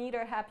not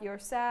neither happy or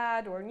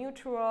sad or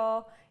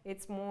neutral.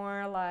 It's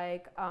more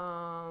like,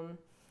 I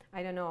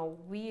don't know,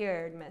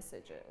 weird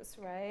messages,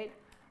 right?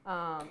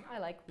 I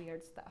like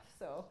weird stuff,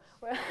 so.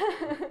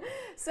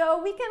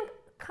 So we can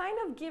kind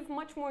of give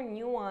much more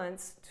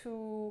nuance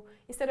to,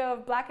 instead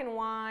of black and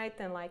white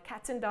and like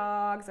cats and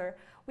dogs, or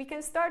we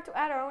can start to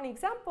add our own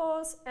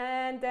examples,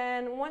 and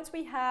then once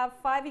we have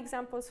 5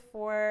 examples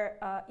for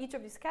each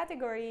of these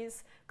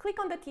categories, click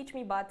on the Teach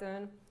Me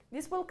button.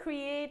 This will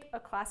create a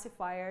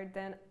classifier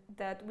then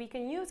that we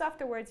can use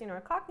afterwards in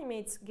our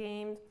Cognimates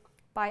game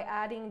by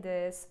adding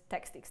this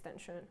text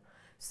extension.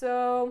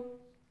 So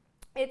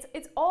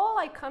it's all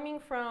like coming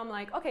from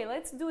like, okay,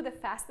 let's do the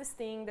fastest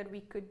thing that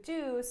we could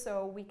do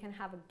so we can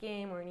have a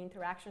game or an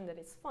interaction that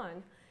is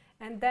fun,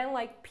 and then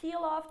like peel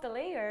off the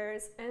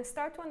layers and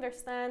start to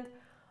understand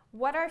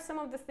what are some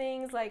of the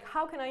things, like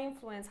how can I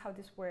influence how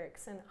this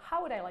works, and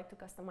how would I like to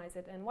customize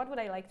it, and what would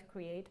I like to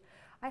create.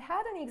 I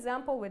had an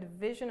example with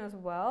vision as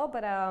well,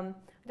 but I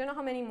don't know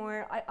how many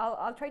more.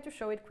 I'll try to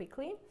show it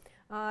quickly.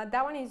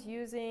 That one is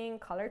using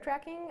color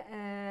tracking,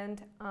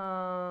 and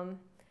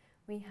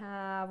we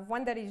have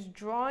one that is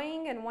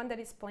drawing and one that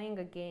is playing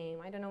a game.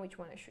 I don't know which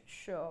one I should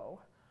show.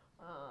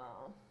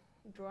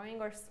 Drawing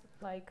or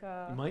like...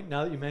 You might,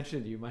 now that you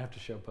mentioned it, you might have to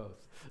show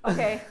both.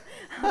 Okay,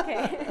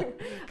 okay.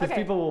 Because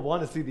people will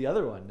want to see the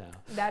other one now.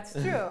 That's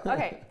true.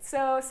 Okay,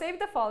 so Save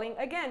the Falling.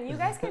 Again, you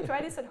guys can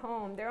try this at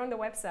home. They're on the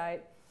website.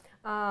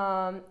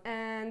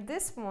 And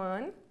this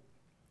one,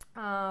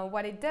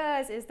 what it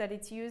does is that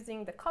it's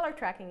using the color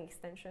tracking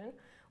extension,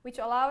 which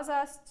allows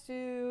us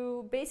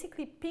to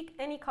basically pick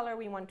any color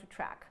we want to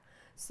track.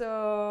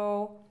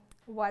 So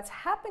what's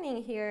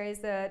happening here is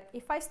that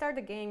if I start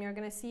the game, you're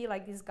going to see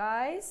like these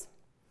guys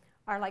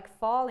are like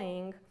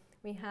falling.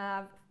 We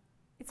have,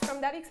 it's from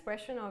that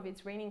expression of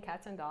it's raining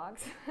cats and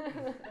dogs.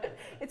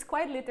 It's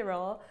quite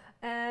literal.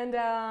 And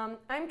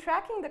I'm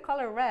tracking the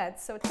color red.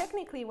 So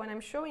technically when I'm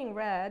showing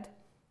red,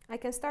 I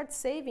can start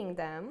saving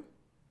them.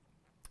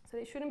 So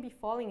they shouldn't be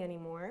falling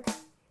anymore.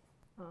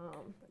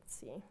 Let's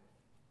see.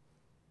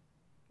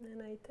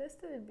 And I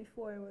tested it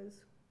before it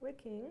was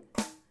working.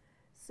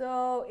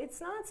 So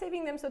it's not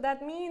saving them, so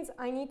that means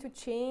I need to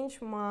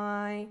change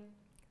my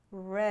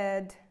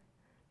red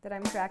that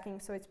I'm tracking,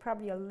 so it's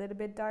probably a little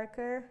bit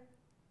darker.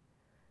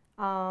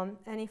 And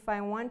if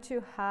I want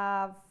to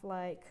have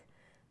like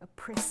a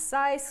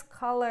precise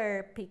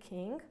color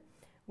picking,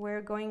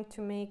 we're going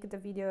to make the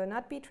video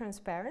not be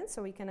transparent,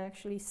 so we can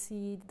actually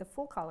see the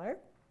full color.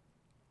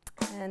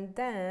 And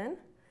then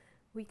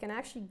we can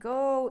actually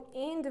go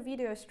in the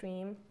video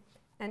stream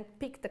and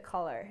pick the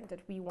color that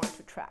we want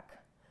to track.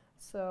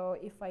 So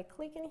if I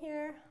click in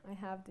here, I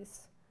have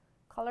this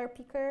color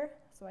picker,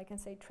 so I can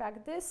say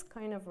track this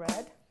kind of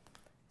red.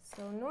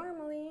 So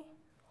normally,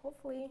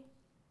 hopefully,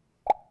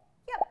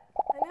 yep,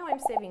 and now I'm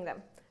saving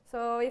them.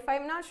 So if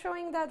I'm not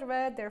showing that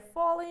red, they're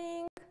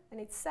falling and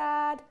it's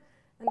sad.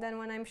 And then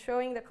when I'm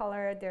showing the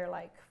color, they're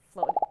like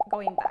floating,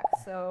 going back.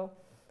 So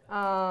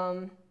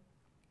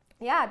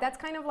yeah, that's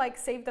kind of like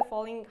Save the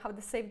Falling, how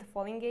the Save the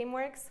Falling game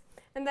works.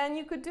 And then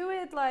you could do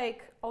it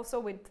like also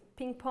with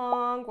ping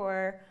pong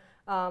or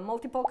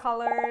multiple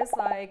colors,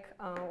 like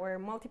or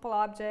multiple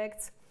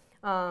objects.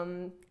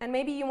 And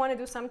maybe you want to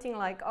do something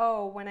like,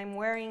 oh, when I'm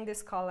wearing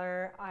this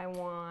color, I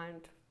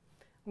want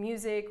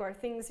music or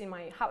things in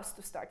my house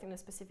to start in a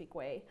specific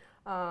way.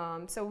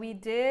 So we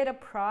did a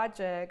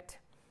project,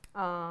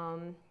 I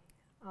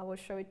will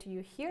show it to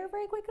you here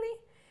very quickly,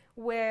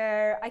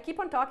 where I keep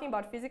on talking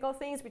about physical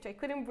things, which I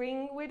couldn't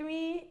bring with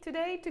me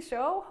today to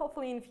show,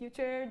 hopefully in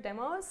future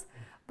demos.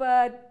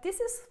 But this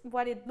is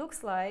what it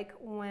looks like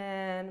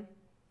when,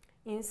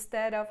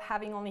 instead of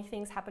having only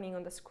things happening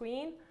on the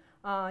screen,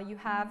 you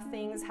have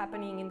things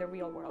happening in the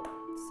real world.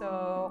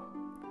 So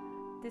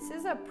this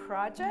is a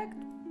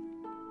project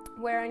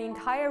where an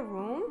entire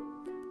room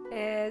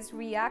is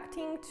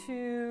reacting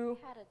to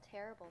I had a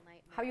terrible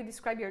nightmare. How you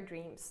describe your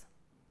dreams. Is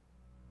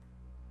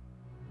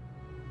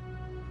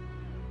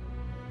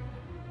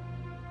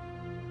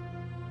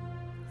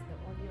the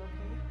audio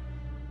okay?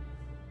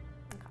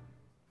 Okay.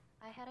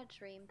 I had a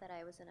dream that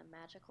I was in a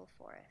magical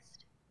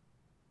forest.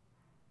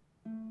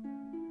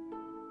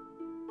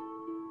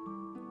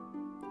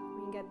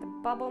 We can get the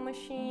bubble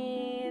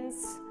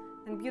machines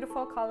and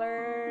beautiful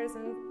colors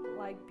and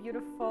like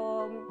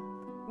beautiful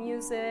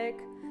music.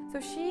 So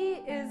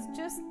she is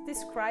just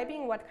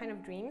describing what kind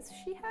of dreams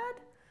she had.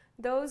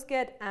 Those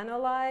get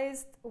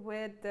analyzed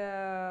with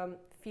the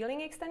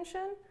feeling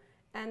extension,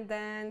 and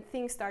then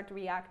things start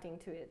reacting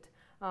to it.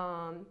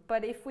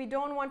 But if we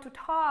don't want to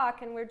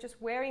talk and we're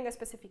just wearing a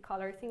specific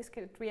color, things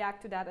could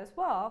react to that as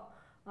well.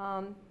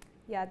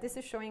 Yeah, this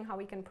is showing how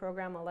we can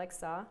program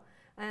Alexa.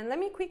 And let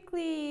me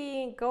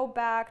quickly go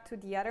back to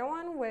the other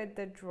one with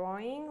the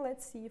drawing.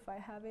 Let's see if I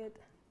have it.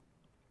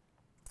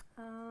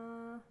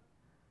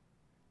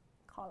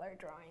 Color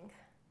drawing.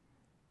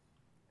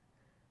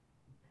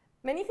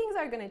 Many things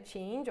are going to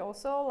change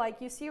also.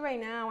 Like you see right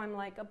now, I'm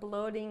like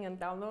uploading and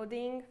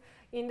downloading.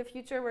 In the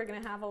future, we're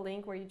going to have a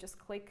link where you just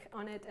click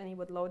on it and it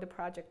would load the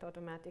project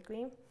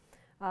automatically.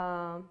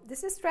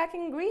 This is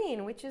tracking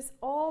green, which is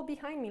all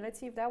behind me. Let's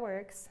see if that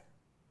works.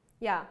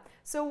 Yeah,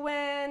 so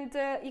when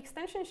the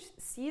extension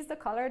sees the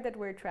color that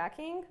we're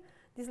tracking,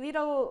 this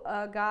little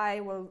guy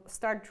will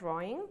start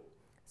drawing.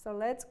 So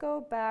let's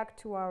go back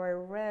to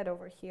our red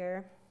over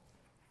here.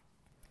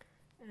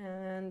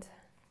 And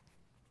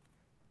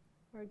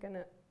we're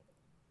gonna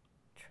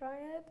try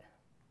it.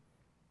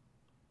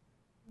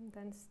 And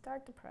then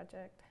start the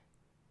project.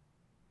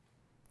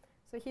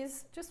 So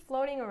he's just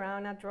floating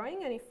around, not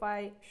drawing, and if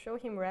I show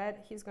him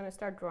red, he's gonna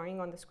start drawing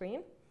on the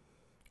screen.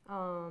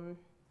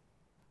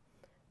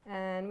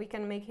 And we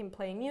can make him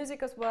play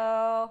music as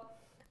well,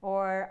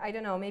 or I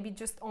don't know, maybe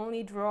just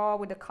only draw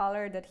with the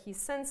color that he's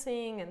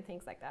sensing and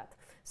things like that.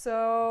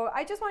 So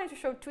I just wanted to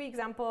show 2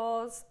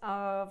 examples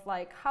of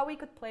like how we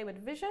could play with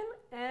vision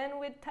and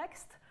with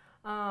text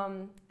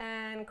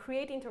and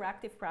create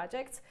interactive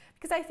projects,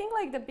 because I think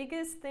like the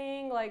biggest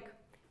thing, like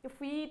if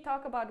we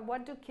talk about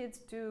what do kids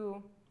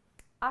do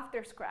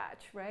after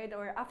Scratch, right,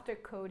 or after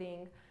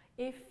coding,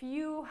 if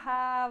you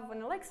have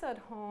an Alexa at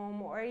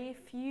home, or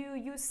if you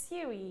use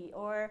Siri,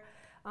 or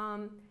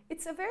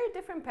it's a very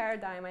different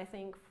paradigm, I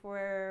think,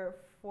 for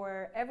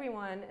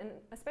everyone, and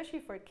especially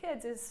for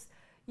kids, is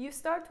you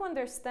start to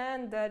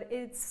understand that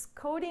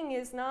coding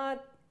is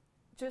not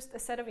just a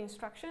set of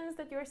instructions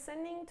that you're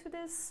sending to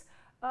these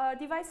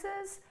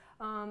devices.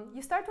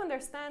 You start to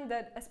understand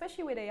that,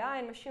 especially with AI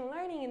and machine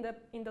learning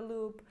in the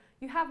loop,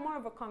 you have more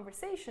of a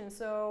conversation.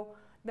 So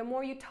the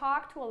more you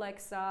talk to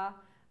Alexa,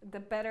 the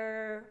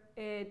better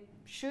it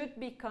should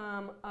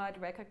become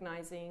at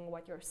recognizing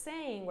what you're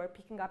saying, or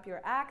picking up your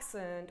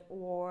accent,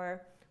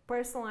 or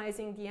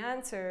personalizing the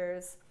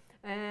answers.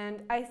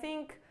 And I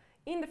think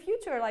in the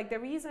future, like the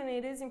reason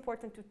it is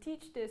important to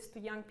teach this to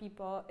young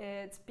people,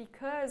 it's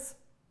because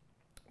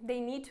they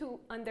need to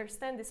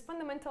understand this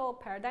fundamental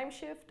paradigm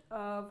shift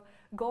of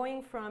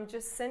going from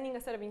just sending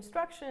a set of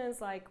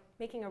instructions, like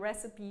making a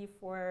recipe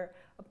for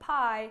a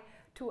pie,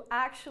 to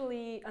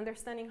actually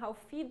understanding how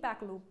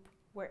feedback loop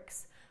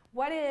works.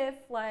 What if,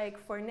 like,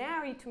 for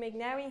Nari, to make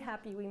Nari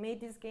happy, we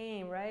made this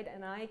game, right?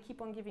 And I keep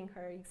on giving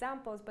her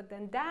examples, but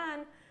then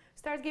Dan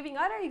starts giving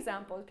other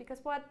examples, because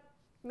what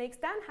makes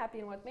Dan happy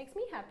and what makes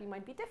me happy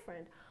might be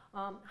different.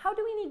 How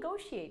do we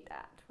negotiate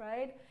that,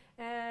 right?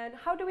 And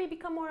how do we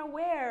become more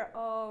aware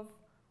of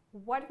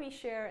what we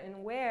share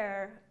and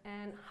where,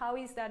 and how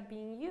is that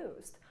being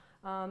used?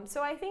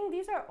 So I think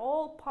these are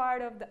all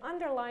part of the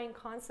underlying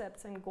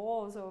concepts and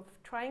goals of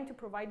trying to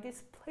provide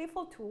these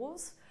playful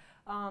tools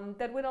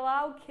that would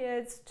allow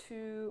kids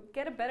to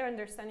get a better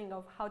understanding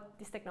of how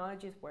these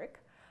technologies work.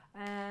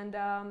 And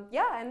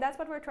yeah, and that's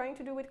what we're trying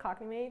to do with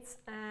Cognimates.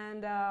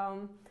 And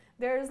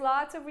there's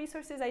lots of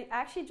resources. I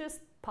actually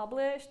just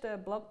published a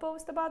blog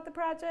post about the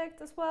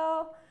project as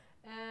well.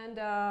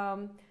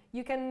 And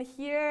you can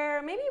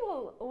hear, maybe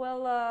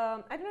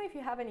I don't know if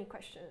you have any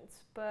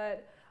questions,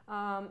 but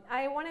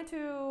I wanted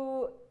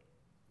to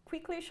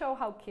quickly show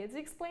how kids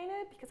explain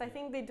it, because I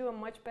think they do a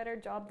much better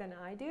job than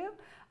I do.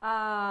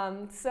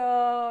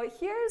 So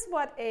here's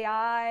what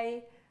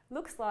AI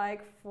looks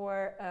like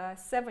for a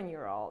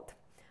 7-year-old.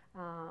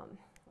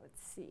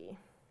 Let's see.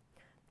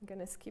 I'm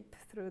gonna skip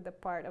through the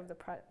part of the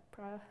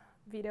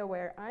video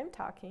where I'm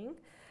talking.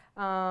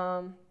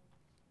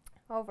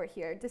 Over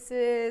here, this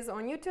is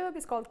on YouTube.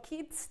 It's called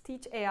Kids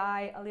Teach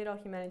AI, A Little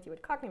Humanity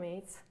with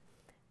Cognimates.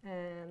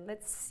 And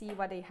let's see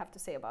what they have to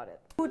say about it.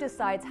 Who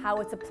decides how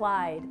it's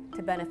applied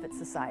to benefit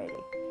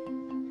society?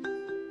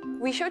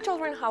 We show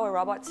children how a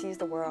robot sees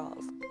the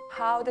world.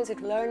 How does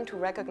it learn to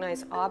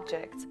recognize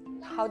objects?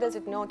 How does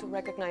it know to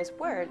recognize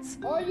words?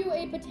 Are you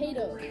a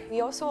potato?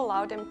 We also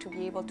allow them to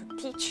be able to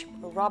teach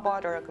a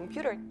robot or a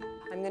computer.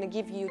 I'm going to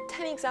give you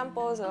 10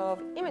 examples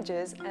of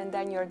images, and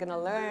then you're going to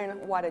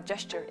learn what a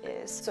gesture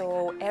is.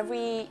 So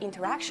every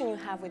interaction you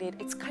have with it,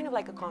 it's kind of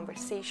like a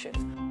conversation.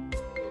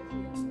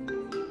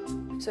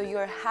 So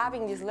you're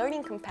having this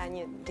learning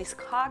companion, this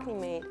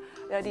Cognimate,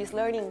 that is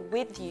learning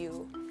with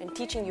you and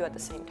teaching you at the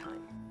same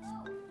time.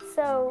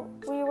 So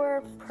we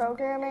were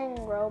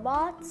programming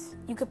robots.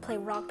 You could play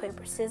rock,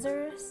 paper,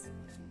 scissors.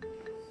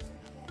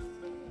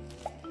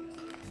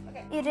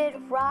 Okay. You did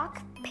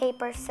rock,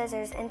 paper,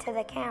 scissors into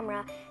the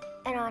camera,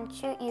 And on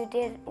shoot, you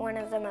did one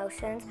of the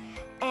motions,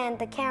 and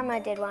the camera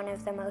did one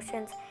of the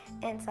motions,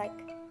 and it's like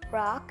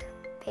rock,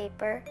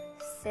 paper,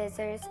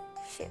 scissors,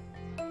 shoot.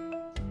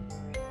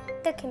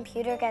 The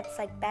computer gets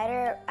like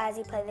better as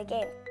you play the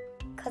game.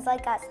 Because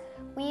like us,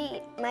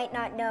 we might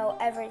not know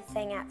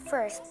everything at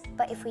first,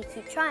 but if we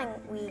keep trying,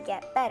 we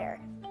get better.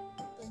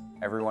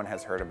 Everyone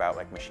has heard about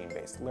like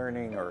machine-based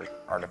learning or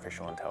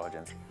artificial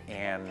intelligence,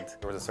 and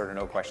there was a sort of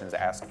no questions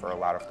asked for a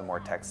lot of the more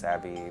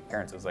tech-savvy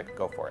parents. It was like,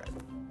 go for it.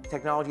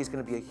 Technology is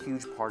going to be a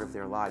huge part of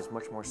their lives,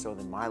 much more so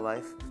than my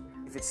life.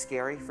 If it's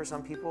scary for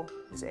some people,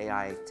 this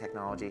AI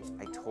technology,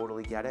 I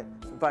totally get it.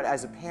 But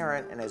as a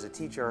parent and as a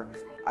teacher,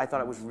 I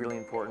thought it was really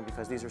important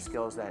because these are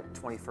skills that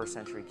 21st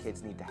century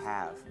kids need to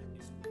have.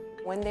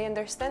 When they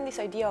understand this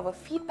idea of a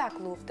feedback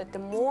loop, that the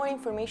more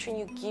information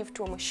you give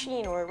to a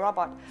machine or a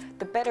robot,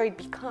 the better it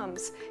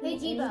becomes. Hey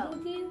Jibo,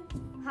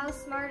 how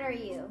smart are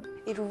you?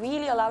 It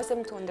really allows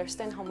them to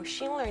understand how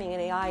machine learning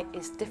and AI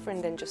is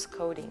different than just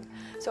coding.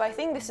 So I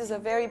think this is a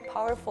very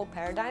powerful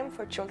paradigm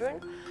for children.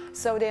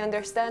 So they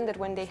understand that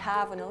when they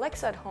have an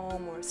Alexa at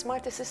home or a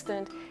smart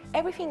assistant,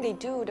 everything they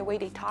do, the way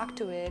they talk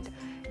to it,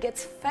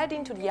 gets fed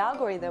into the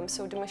algorithm,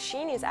 so the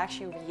machine is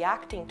actually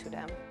reacting to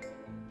them.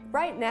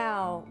 Right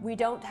now, we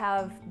don't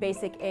have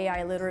basic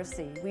AI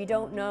literacy. We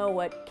don't know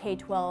what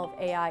K-12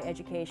 AI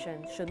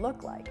education should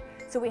look like.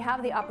 So we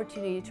have the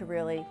opportunity to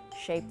really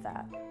shape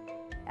that.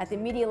 At the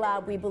Media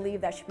Lab, we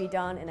believe that should be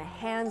done in a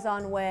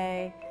hands-on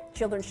way.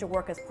 Children should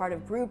work as part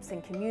of groups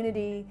and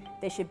community.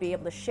 They should be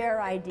able to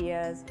share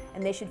ideas,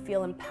 and they should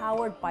feel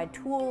empowered by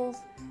tools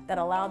that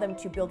allow them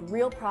to build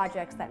real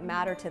projects that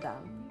matter to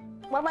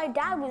them. When my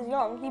dad was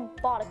young, he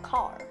bought a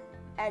car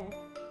and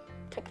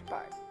took it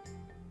apart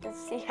to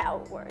see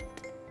how it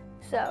worked.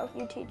 So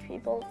you teach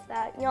people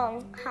that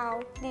young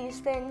how these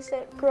things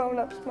that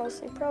grown-ups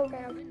mostly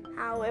program,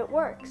 how it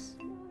works.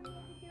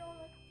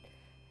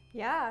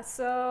 Yeah,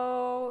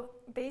 so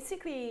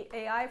basically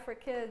AI for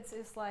kids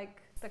is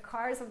like the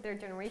cars of their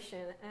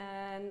generation,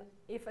 and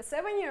if a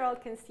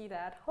 7-year-old can see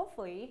that,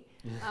 hopefully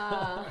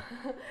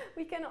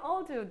we can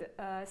all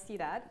see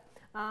that.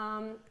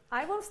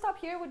 I will stop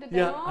here with the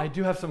demo. Yeah, I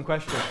do have some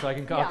questions, so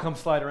I'll come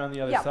slide around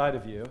the other side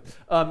of you.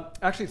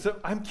 Actually, so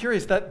I'm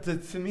curious,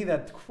 to me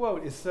that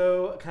quote is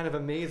so kind of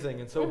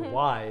amazing and so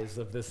wise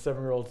of this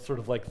 7-year-old sort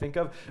of like think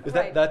of. Is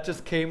that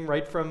just came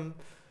right from,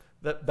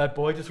 that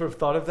boy just sort of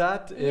thought of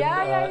that in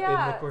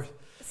the course?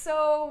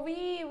 So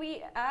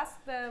we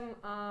asked them,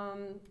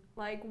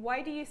 like,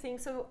 why do you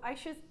think, so I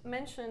should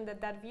mention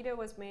that video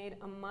was made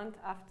a month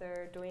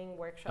after doing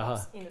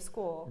workshops in the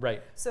school.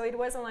 Right. So it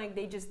wasn't like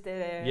they just did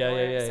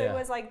it. So it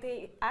was like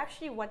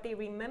what they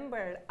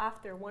remembered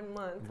after 1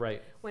 month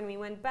when we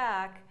went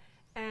back.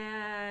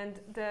 And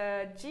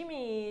the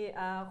Jimmy,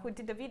 who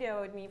did the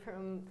video with me,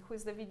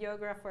 who's the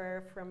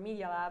videographer from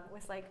Media Lab,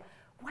 was like,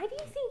 why do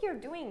you think you're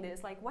doing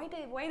this? Like, why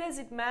does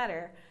it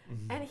matter?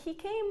 And he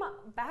came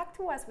back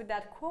to us with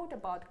that quote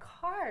about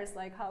cars,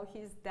 like how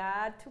his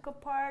dad took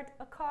apart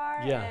a car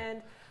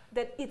and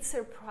that it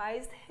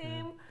surprised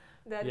him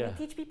that we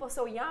teach people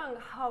so young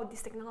how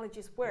these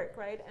technologies work,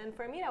 right? And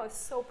for me, that was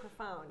so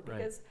profound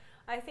because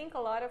I think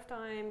a lot of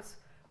times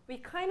we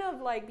kind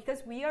of like,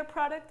 because we are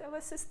product of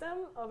a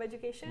system of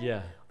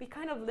education, we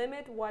kind of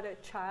limit what a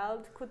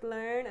child could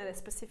learn at a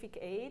specific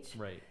age.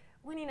 Right.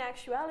 When in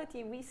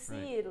actuality, we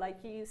see it, like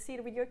you see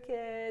it with your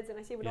kids, and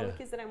I see it with all the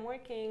kids that I'm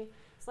working.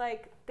 It's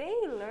like they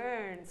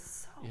learn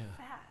so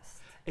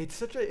fast. It's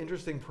such an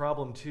interesting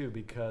problem too,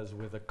 because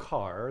with a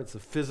car, it's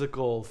a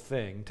physical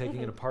thing.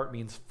 Taking it apart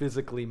means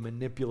physically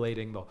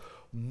manipulating the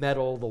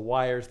metal, the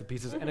wires, the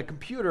pieces. And a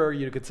computer,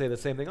 you could say the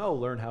same thing. Oh,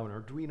 learn how an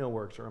Arduino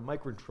works or a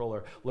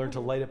microcontroller. Learn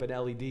to light up an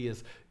LED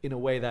is, in a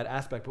way, that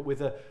aspect. But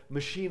with a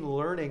machine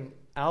learning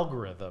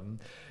algorithm,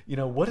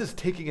 what does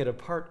taking it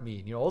apart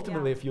mean?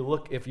 Ultimately, if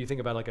you think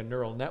about like a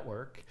neural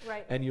network,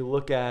 and you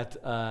look at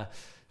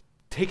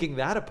taking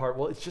that apart,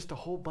 well, it's just a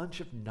whole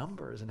bunch of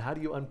numbers, and how do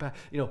you unpack,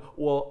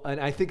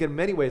 and I think in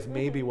many ways,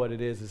 maybe what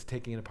it is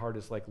taking it apart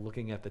is like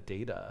looking at the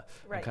data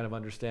and kind of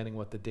understanding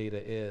what the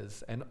data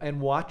is, and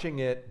watching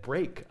it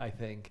break, I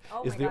think,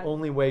 is the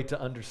only way to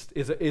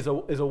understand, is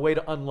a way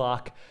to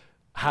unlock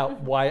how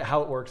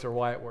it works or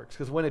why it works.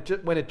 Because when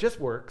it just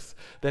works,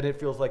 then it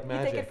feels like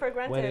magic. You take it for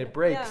granted. When it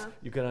breaks,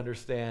 you can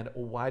understand,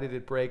 why did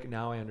it break?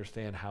 Now I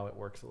understand how it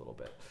works a little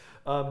bit.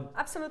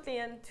 Absolutely,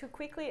 and to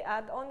quickly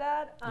add on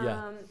that,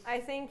 I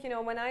think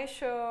when I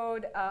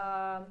showed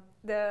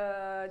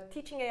the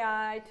teaching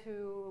AI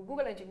to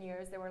Google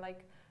engineers, they were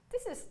like,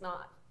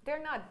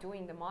 they're not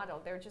doing the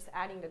model, they're just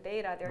adding the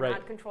data, they're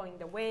not controlling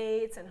the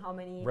weights and how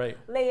many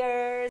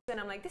layers, and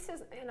I'm like,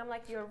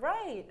 you're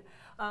right,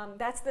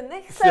 that's the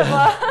next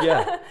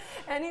level.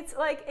 And it's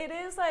like, it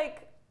is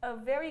like a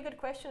very good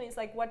question. Is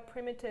like, what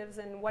primitives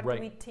and what do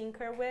we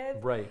tinker with?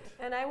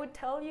 And I would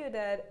tell you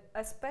that,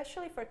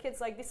 especially for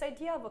kids, like this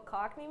idea of a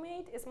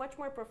Cognimate is much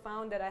more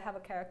profound than I have a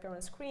character on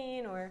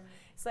screen, or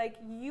it's like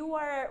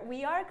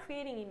we are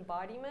creating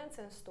embodiments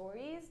and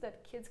stories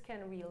that kids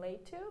can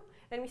relate to.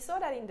 And we saw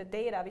that in the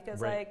data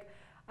because like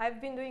I've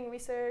been doing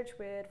research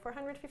with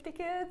 450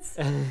 kids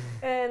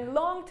and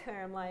long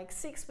term, like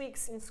 6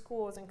 weeks in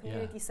schools and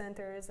community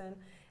centers.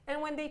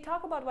 And when they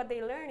talk about what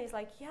they learn, it's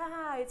like,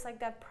 yeah, it's like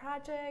that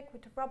project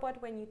with the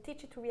robot when you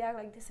teach it to react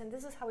like this and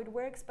this is how it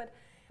works. But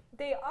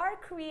they are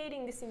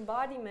creating these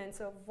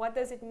embodiments of what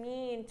does it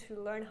mean to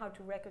learn how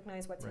to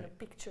recognize what's in a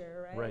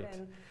picture, right?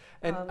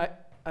 And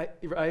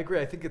I agree.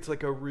 I think it's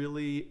like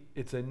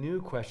it's a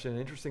new question, an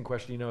interesting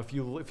question. You know, if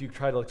you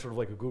try to like sort of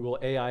like a Google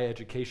AI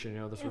education, you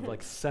know, the sort of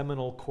like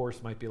seminal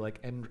course might be like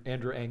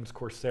Andrew Ng's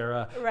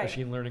Coursera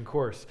machine learning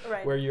course,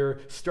 where you're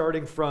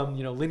starting from,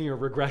 you know, linear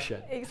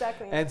regression.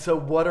 Exactly. And so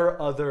what are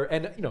other,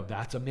 and you know,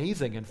 that's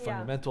amazing and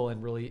fundamental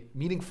and really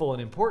meaningful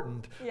and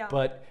important,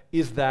 but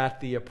is that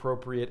the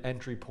appropriate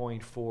entry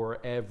point for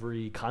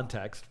every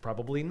context?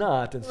 Probably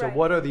not. And so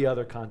what are the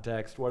other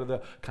contexts? What are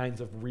the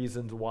kinds of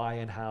reasons why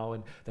and how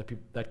and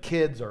that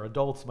kids or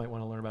adults might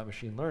want to learn about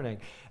machine learning?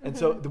 And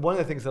so one of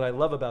the things that I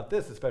love about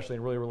this, especially,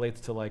 and really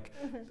relates to like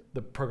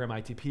the program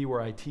ITP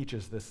where I teach,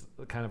 is this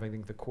kind of, I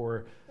think, the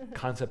core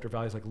concept or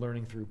values like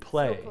learning through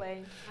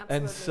play.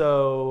 And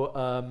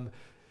so,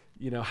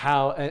 you know,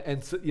 how,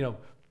 and so, you know,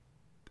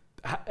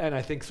 and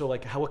I think so,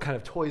 like, what kind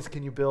of toys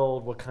can you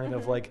build? What kind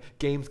of like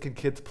games can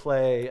kids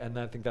play? And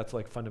I think that's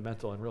like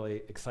fundamental and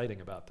really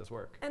exciting about this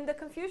work. And the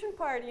confusion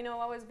part, you know,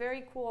 what was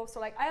very cool. So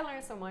like, I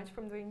learned so much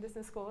from doing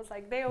business schools.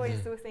 Like, they always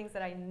do things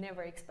that I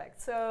never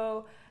expect.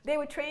 So they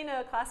would train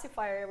a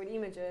classifier with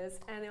images,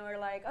 and they were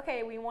like,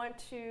 okay, we want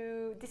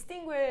to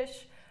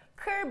distinguish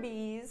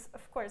Kirby's,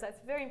 of course, that's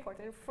very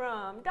important,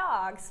 from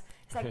dogs.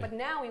 It's like, but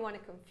now we want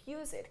to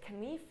confuse it. Can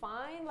we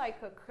find like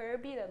a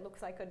Kirby that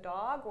looks like a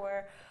dog,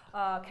 or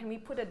can we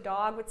put a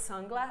dog with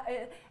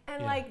sunglasses?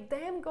 And like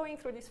them going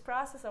through this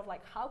process of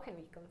like, how can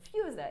we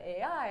confuse the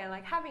AI, and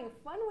like having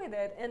fun with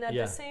it, and at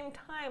the same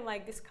time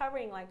like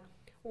discovering like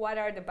what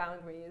are the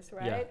boundaries,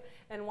 right?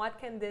 And what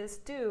can this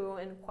do,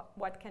 and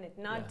what can it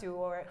not do,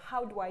 or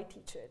how do I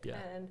teach it?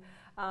 And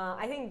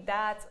I think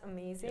that's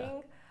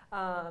amazing.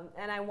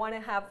 And I want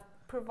to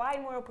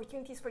provide more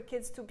opportunities for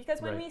kids too,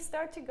 because when we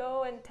start to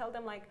go and tell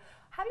them like,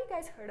 have you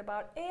guys heard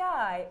about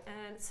AI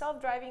and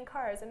self-driving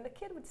cars? And the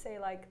kid would say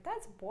like,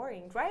 that's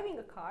boring. Driving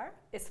a car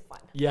is fun.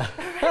 Yeah.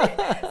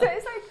 So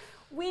it's like,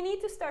 we need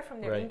to start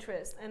from their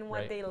interest and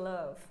what they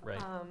love.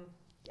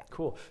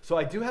 Cool. So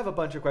I do have a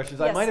bunch of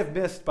questions. I might have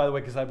missed, by the way,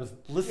 because I was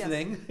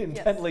listening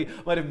intently,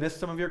 might have missed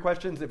some of your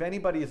questions. If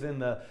anybody is in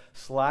the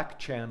Slack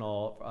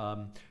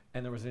channel,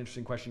 and there was an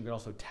interesting question, you can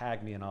also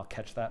tag me and I'll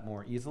catch that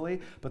more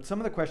easily. But some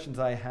of the questions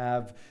I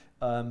have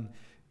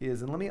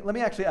is, and let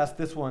me actually ask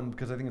this one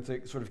because I think it's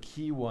a sort of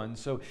key one.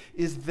 So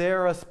is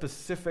there a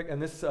specific,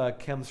 and this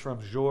comes from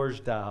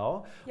Georges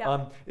Dow,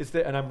 is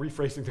there, and I'm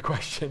rephrasing the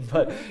question,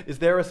 but is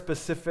there a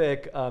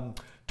specific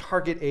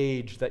target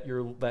age that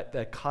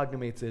that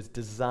Cognimates is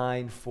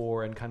designed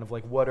for, and kind of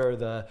like what are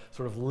the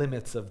sort of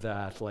limits of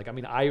that? Like, I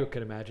mean, I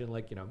could imagine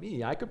like, you know,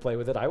 me, I could play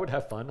with it, I would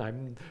have fun,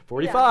 I'm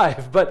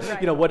 45,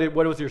 but you know, what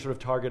was your sort of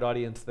target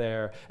audience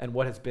there, and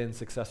what has been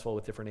successful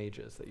with different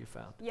ages that you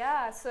found?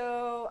 Yeah,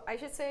 so I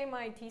should say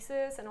my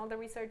thesis and all the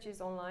research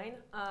is online.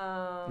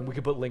 And we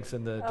could put links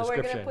in the description.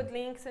 We're going to put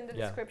links in the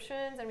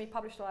descriptions, and we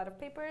published a lot of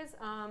papers.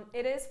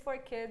 It is for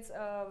kids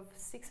of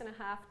 6.5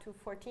 to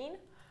 14.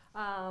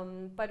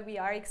 But we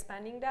are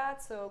expanding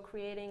that, so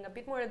creating a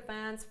bit more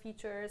advanced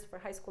features for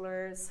high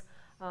schoolers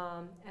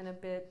and a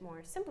bit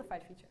more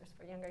simplified features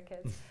for younger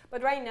kids.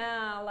 But right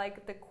now,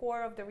 like the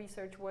core of the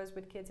research was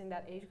with kids in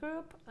that age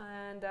group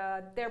and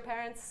their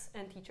parents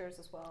and teachers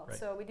as well.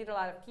 So we did a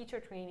lot of teacher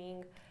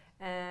training,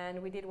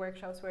 and we did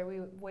workshops where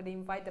we would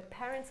invite the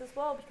parents as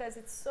well, because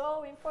it's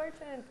so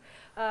important.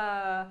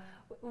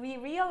 We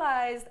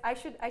realized, I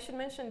should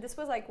mention, this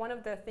was like one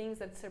of the things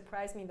that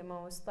surprised me the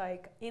most.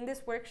 Like in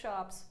these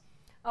workshops,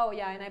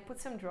 and I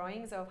put some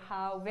drawings of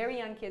how very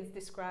young kids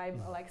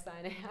describe Alexa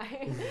and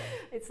AI.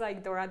 It's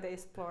like Dora the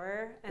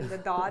Explorer, and the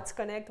dots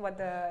connect what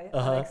the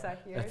Alexa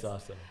hears. That's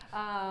awesome.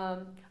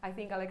 I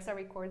think Alexa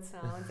records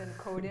sounds and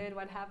coded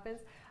what happens.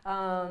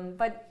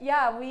 But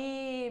yeah,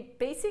 we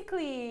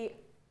basically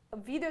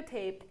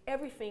videotaped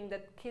everything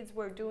that kids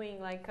were doing.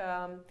 Like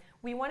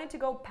we wanted to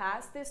go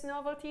past this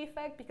novelty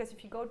effect, because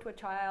if you go to a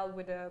child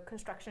with a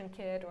construction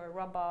kit or a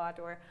robot,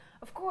 or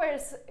of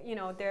course, you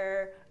know,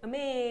 they're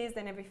amazed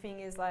and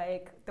everything is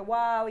like the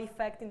wow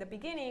effect in the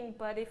beginning.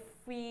 But if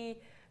we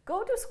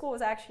go to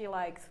schools actually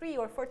like 3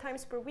 or 4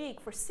 times per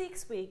week for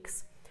 6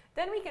 weeks,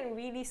 then we can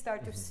really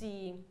start to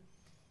see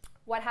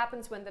what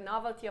happens when the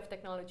novelty of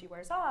technology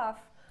wears off.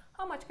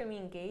 How much can we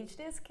engage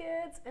these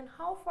kids, and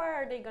how far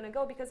are they going to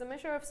go? Because a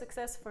measure of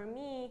success for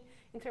me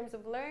in terms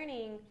of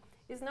learning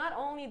is not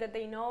only that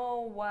they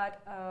know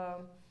what a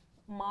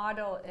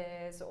model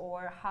is,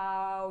 or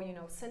how, you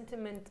know,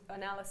 sentiment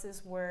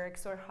analysis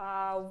works, or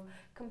how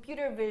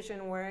computer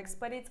vision works,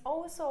 but it's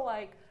also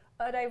like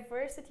a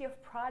diversity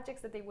of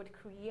projects that they would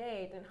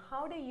create, and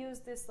how they use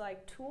this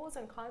like tools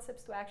and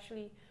concepts to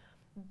actually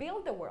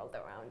build the world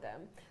around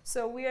them.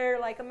 So we're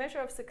like, a measure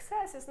of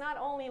success is not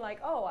only like,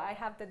 oh, I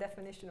have the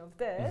definition of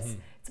this.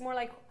 It's more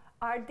like,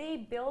 are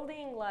they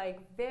building like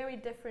very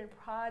different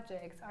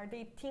projects? Are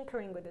they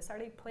tinkering with this? Are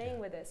they playing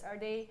with this? Are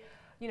they,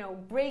 you know,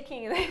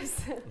 breaking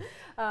this?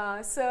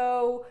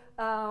 Going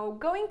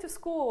to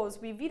schools,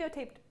 we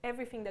videotaped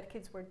everything that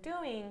kids were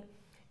doing.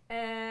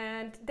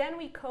 And then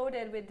we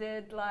coded, we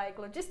did like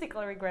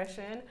logistical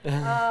regression.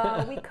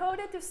 We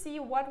coded to see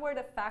what were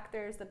the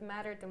factors that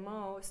mattered the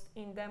most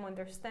in them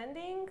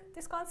understanding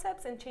these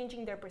concepts and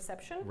changing their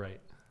perception.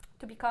 Right.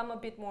 To become a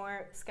bit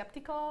more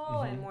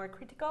skeptical and more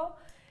critical.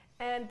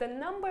 And the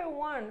number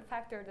one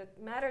factor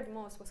that mattered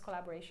most was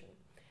collaboration.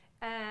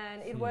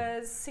 And it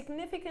was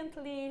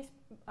significantly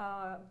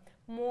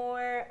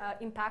more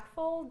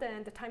impactful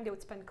than the time they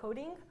would spend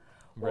coding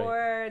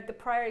or the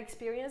prior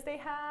experience they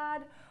had.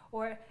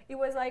 Or it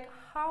was like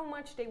how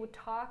much they would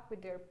talk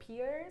with their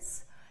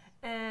peers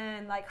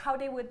and like how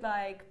they would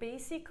like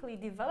basically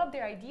develop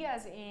their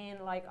ideas in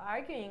like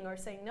arguing or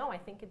saying, no, I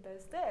think it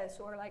does this,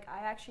 or like I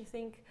actually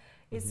think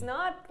it's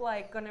not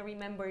like gonna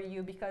remember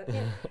you because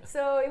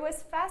so it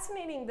was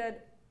fascinating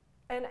that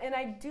and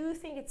I do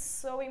think it's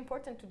so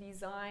important to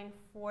design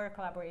for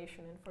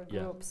collaboration and for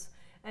groups.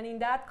 And in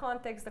that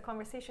context, the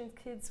conversations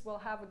kids will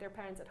have with their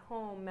parents at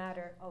home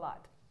matter a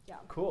lot. Yeah.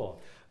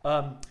 Cool.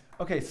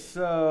 Okay,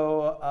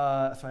 so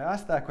I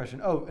asked that question.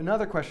 Oh,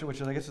 another question,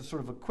 which is I guess it's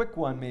sort of a quick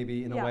one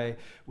maybe in a way,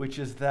 which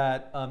is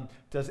that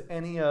does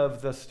any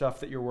of the stuff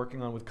that you're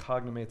working on with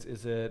Cognimates,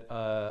 is it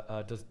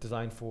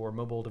designed for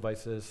mobile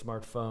devices,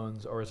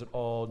 smartphones, or is it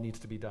all needs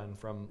to be done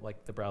from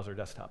like the browser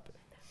desktop?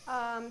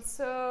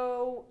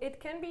 So it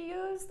can be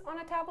used on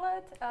a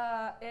tablet.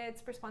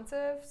 It's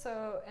responsive,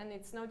 and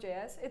it's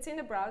Node.js. It's in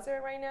the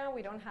browser right now.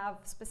 We don't have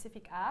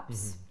specific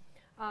apps.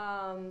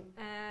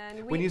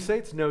 And when you say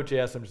it's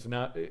Node.js,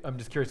 I'm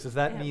just curious. Does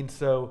that mean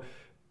so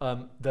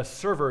the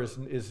server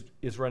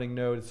is running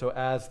Node? So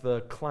as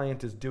the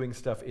client is doing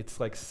stuff, it's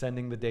like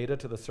sending the data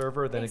to the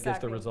server, then it gives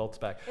the results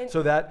back.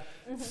 So that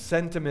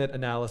sentiment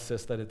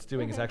analysis that it's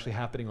doing is actually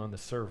happening on the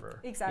server.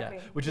 Exactly.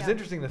 Yeah. Which is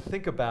interesting to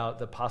think about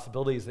the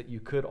possibilities that you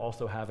could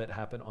also have it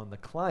happen on the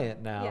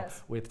client now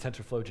with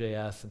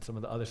TensorFlow.js and some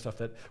of the other stuff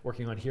that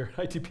working on here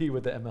at ITP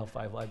with the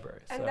ML5 library.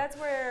 And that's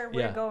where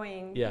we're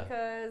going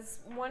because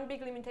one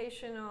big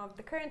limitation of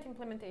the current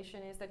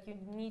implementation is that you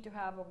need to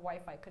have a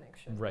Wi-Fi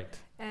connection. Right.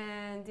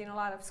 And in a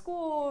lot of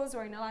schools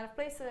or in a lot of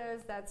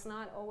places, that's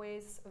not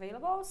always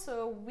available.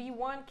 So we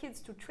want kids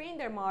to train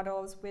their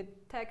models with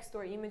text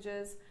or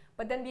images,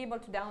 but then be able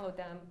to download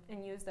them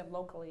and use them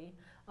locally.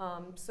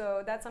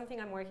 So that's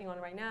something I'm working on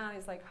right now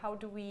is like how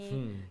do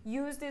we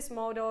use these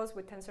models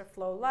with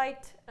TensorFlow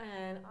Lite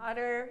and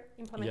other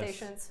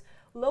implementations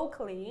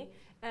locally.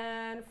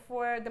 And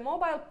for the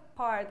mobile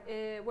part,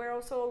 we're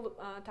also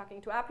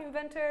talking to App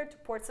Inventor to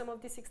port some of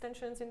these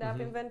extensions in the App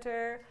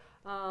Inventor.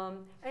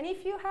 And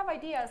if you have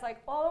ideas,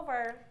 like all of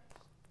our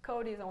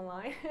code is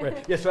online.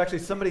 Right. Yeah, so actually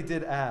somebody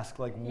did ask,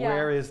 like,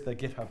 where is the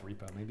GitHub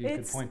repo? Maybe you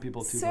could point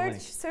people to the link.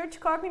 Search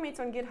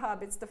Cognimates on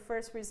GitHub. It's the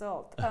first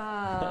result.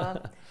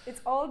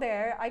 It's all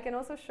there. I can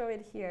also show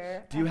it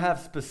here. Do you have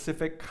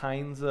specific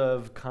kinds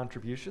of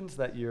contributions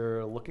that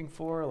you're looking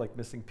for, like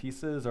missing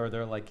pieces? Or are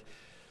there like...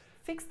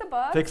 Fix the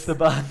bugs. Fix the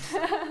bugs.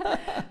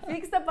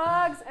 Fix the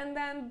bugs and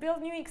then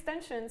build new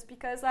extensions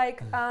because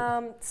like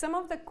some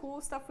of the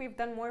cool stuff we've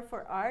done more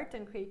for art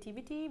and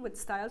creativity with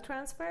style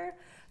transfer.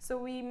 So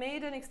we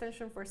made an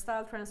extension for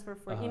style transfer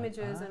for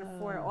images and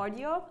for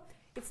audio.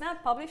 It's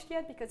not published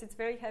yet because it's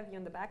very heavy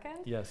on the back end.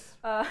 Yes.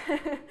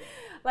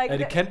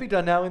 And it can be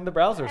done now in the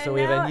browser. So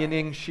we have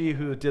Enyining Shi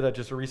who did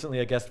just recently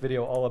a guest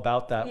video all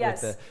about that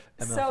with the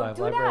ML5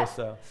 library.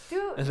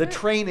 And the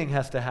training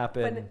has to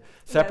happen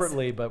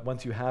separately, but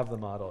once you have the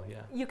model,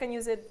 you can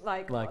use it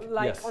like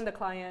on the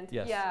client.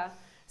 Yes. Yeah.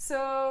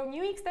 So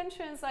new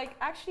extensions, like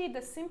actually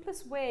the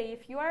simplest way,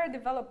 if you are a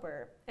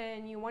developer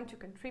and you want to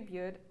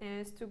contribute,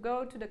 is to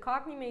go to the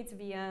Cognimates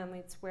VM.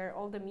 It's where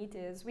all the meat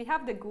is. We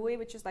have the GUI,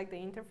 which is like the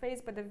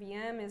interface, but the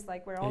VM is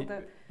like where all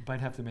the... Might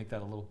have to make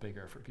that a little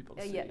bigger for people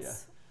to see.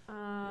 Yes.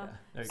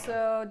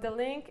 So the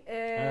link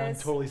is...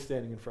 I'm totally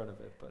standing in front of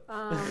it, but...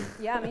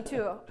 yeah, me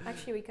too.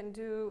 Actually, we can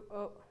do...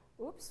 Oh,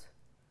 oops.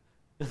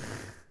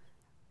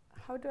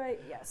 How do I...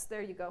 Yes,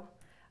 there you go.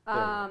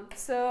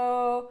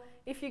 So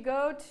if you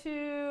go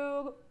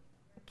to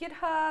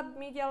GitHub,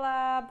 Media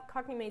Lab,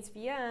 Cognimates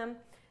VM,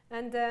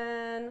 and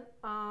then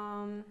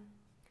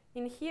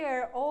in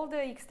here, all the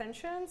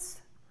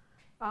extensions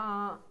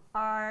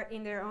are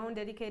in their own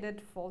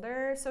dedicated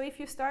folder. So if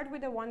you start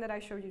with the one that I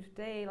showed you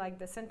today, like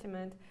the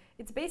sentiment,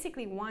 it's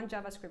basically one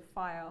JavaScript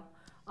file.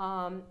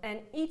 And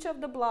each of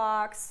the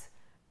blocks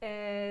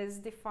is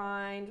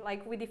defined,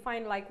 like we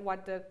define like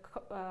what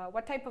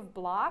type of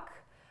block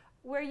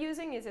we're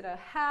using. Is it a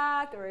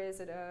hat or is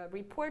it a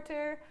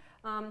reporter?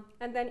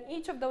 And then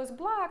each of those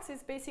blocks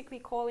is basically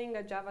calling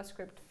a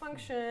JavaScript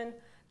function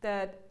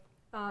that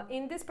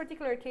in this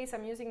particular case,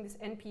 I'm using this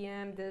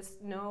NPM, this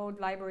node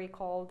library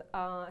called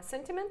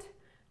sentiment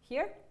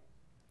here.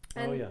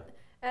 And,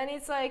 and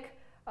it's like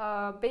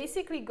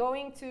basically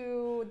going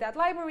to that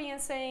library and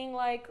saying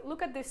like,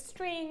 look at this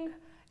string.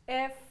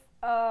 If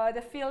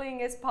the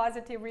feeling is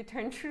positive,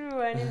 return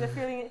true, and in the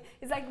feeling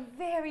it's like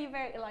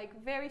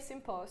very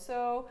simple.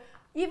 So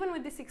even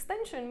with this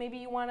extension, maybe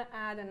you want to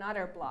add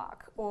another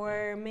block,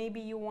 or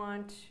maybe you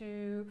want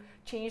to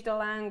change the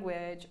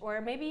language, or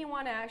maybe you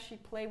want to actually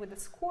play with the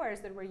scores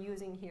that we're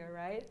using here,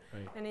 right?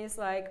 And it's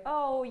like,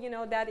 oh, you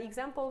know, that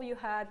example you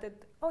had, that,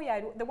 oh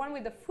yeah, the one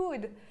with the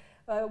food,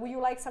 would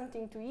you like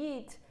something to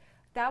eat?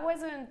 That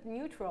wasn't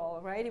neutral,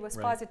 right? It was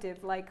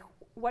positive. Like,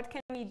 what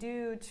can we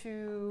do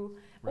to,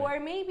 or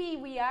maybe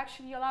we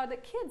actually allow the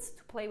kids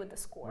to play with the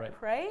score,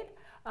 right?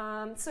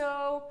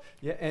 So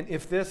yeah, and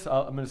if this,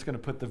 I'm just going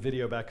to put the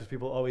video back because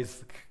people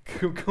always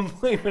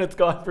complain when it's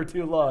gone for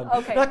too long.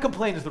 Okay. Not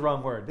complain is the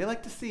wrong word. They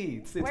like to see.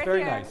 It's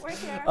very nice. We're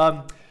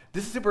here.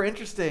 This is super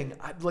interesting.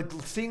 Like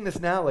seeing this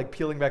now, like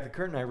peeling back the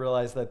curtain, I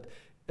realized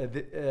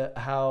that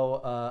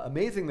how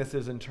amazing this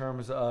is in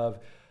terms of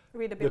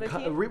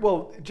readability.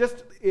 Well,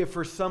 just if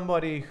for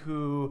somebody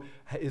who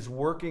is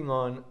working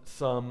on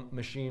some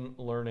machine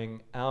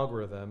learning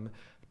algorithm,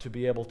 to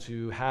be able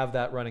to have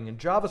that running in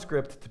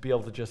JavaScript, to be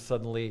able to just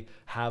suddenly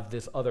have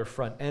this other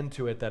front end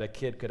to it that a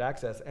kid could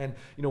access. And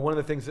you know, one of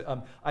the things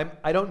I'm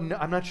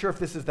not sure if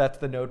that's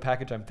the node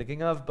package I'm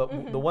thinking of,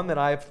 but the one that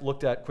I've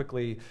looked at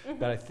quickly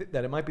that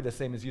it might be the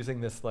same as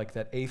using this, like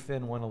that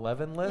AFIN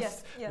 111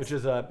 list, which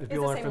is if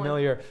people aren't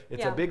familiar,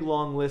 it's a big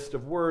long list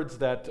of words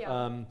that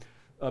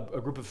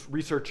a group of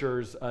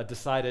researchers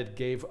decided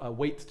gave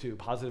weights to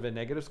positive and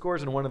negative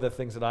scores. And one of the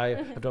things that I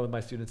have done with my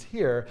students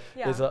here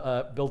is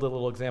build a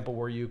little example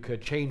where you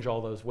could change all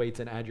those weights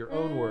and add your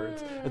own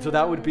words. And so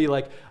that would be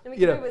like,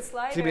 you know,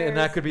 and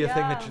that could be a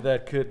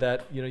thing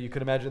that you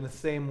could imagine the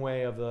same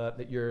way of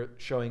that you're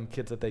showing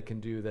kids that they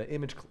can do the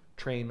image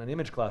train an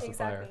image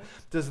classifier.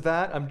 Does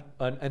that,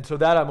 and so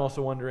that I'm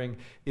also wondering,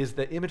 is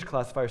the image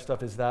classifier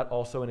stuff, is that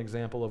also an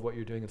example of what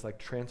you're doing? It's like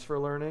transfer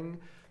learning?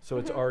 So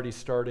it's already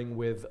starting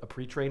with a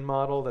pre-trained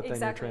model that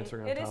then you're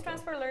transferring on top of. It is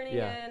transfer learning,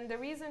 and the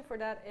reason for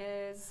that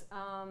is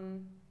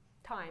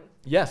time.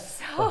 Yes.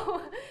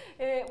 So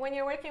when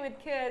you're working with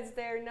kids,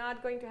 they're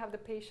not going to have the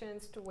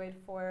patience to wait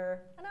for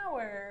an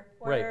hour.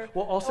 Or,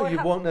 well, also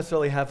you won't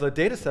necessarily have the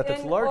data set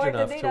that's large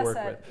enough to work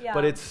with.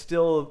 But it's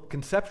still,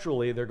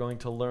 conceptually, they're going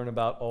to learn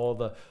about all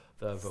the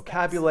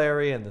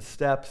vocabulary and the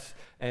steps,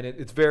 and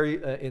it's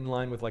very in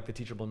line with like the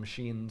Teachable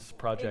Machines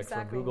project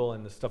from Google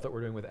and the stuff that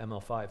we're doing with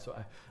ML5.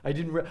 So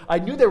I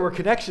knew there were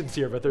connections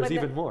here, but there's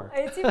even more.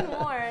 It's even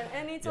more,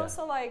 and it's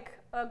also like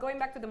going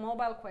back to the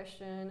mobile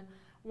question.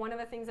 One of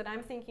the things that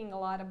I'm thinking a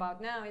lot about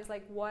now is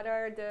like, what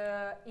are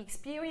the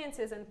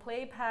experiences and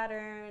play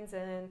patterns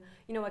and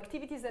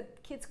activities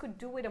that kids could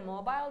do with a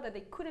mobile that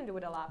they couldn't do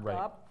with a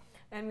laptop?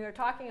 And we were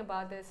talking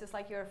about this. It's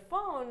like your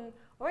phone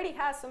already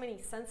has so many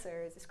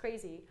sensors. It's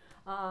crazy.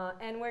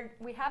 And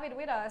we have it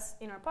with us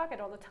in our pocket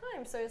all the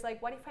time. So it's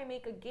like, what if I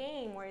make a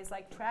game where it's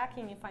like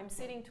tracking if I'm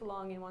sitting too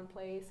long in one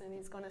place and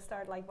it's going to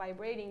start like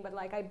vibrating, but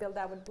like I build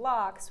that with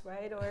blocks,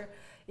 right? Or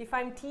if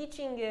I'm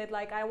teaching it,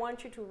 like I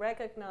want you to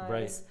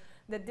recognize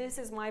that this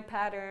is my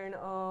pattern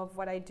of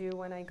what I do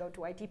when I go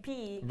to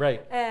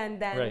ITP.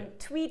 And then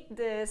tweet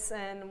this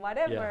and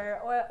whatever.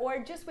 Or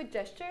just with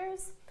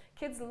gestures.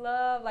 Kids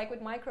love, like with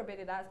Microbit,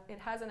 it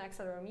has an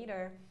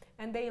accelerometer,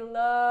 and they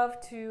love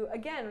to,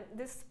 again,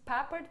 this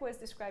Papert was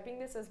describing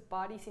this as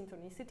body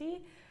synchronicity,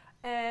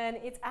 and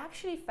it's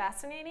actually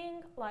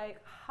fascinating,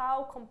 like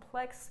how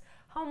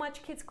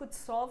much kids could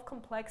solve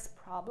complex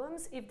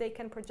problems if they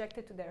can project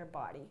it to their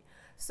body.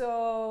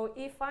 So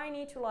if I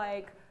need to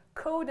like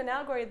code an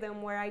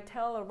algorithm where I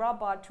tell a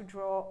robot to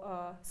draw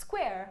a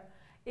square,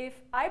 if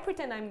I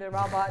pretend I'm the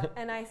robot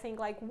and I think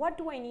like, what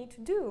do I need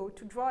to do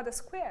to draw the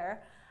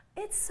square?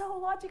 It's so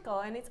logical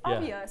and it's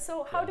obvious.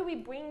 So how do we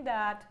bring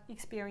that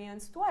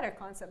experience to other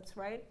concepts,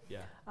 right?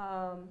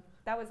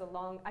 That was a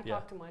long, I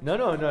talked too much. No,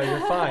 you're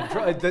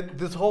fine.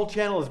 This whole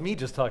channel is me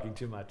just talking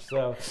too much.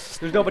 So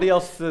there's nobody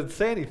else to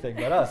say anything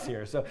but us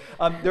here. So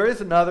there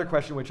is another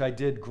question which I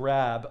did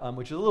grab,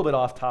 which is a little bit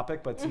off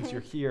topic, but since you're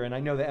here, and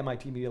I know the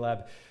MIT Media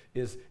Lab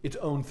is its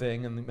own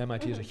thing, and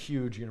MIT is a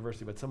huge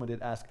university, but someone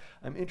did ask,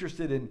 I'm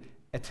interested in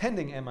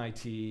attending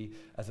MIT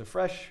as a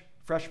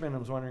freshman. I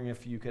was wondering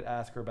if you could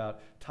ask her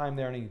about time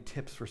there, any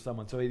tips for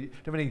someone. So do you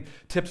have any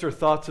tips or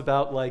thoughts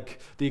about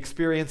like the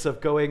experience of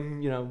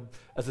going,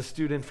 as a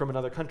student from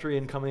another country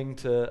and coming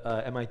to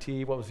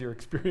MIT? What was your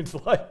experience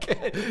like,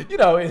 in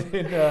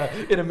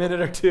a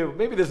minute or two?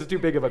 Maybe this is too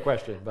big of a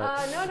question.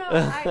 But no,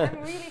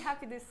 I'm really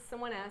happy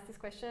someone asked this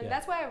question.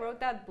 That's why I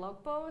wrote that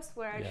blog post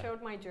where I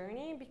showed my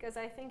journey, because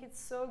I think it's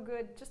so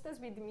good, just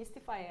as we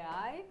demystify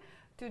AI,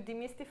 to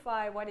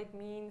demystify what it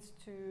means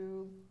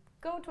to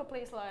go to a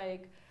place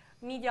like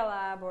Media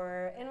Lab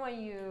or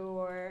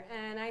NYU,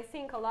 and I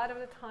think a lot of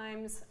the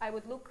times I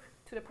would look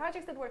to the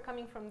projects that were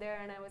coming from there,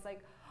 and I was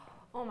like,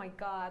 oh my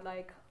God,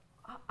 like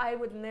I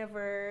would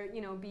never,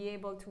 be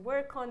able to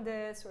work on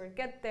this or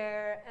get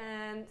there.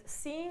 And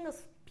seeing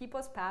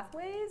people's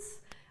pathways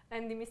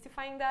and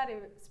demystifying that,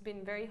 it's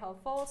been very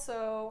helpful.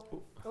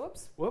 So,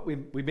 oops. What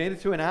we made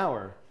it to an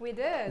hour. We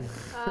did.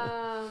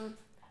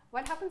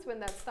 What happens when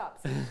that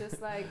stops? It's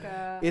just like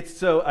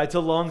it's a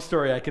long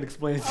story. I can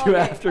explain it to you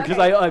Okay, after, because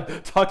okay.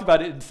 I've talked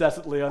about it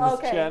incessantly on this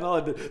Okay. channel,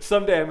 and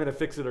someday I'm going to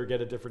fix it or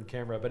get a different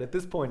camera. But at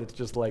this point, it's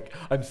just like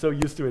I'm so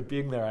used to it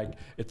being there.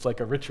 It's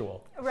like a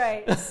ritual.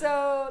 Right.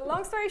 So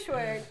long story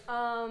short,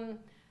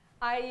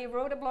 I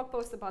wrote a blog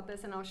post about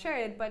this, and I'll share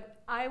it.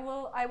 But I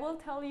will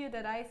tell you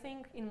that I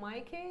think in my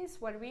case,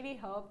 what really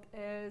helped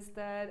is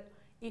that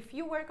if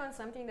you work on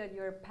something that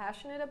you're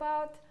passionate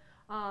about,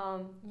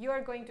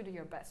 you're going to do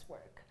your best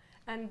work.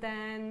 And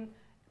then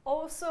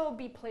also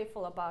be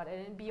playful about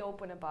it and be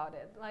open about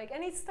it.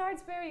 And it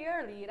starts very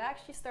early. It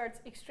actually starts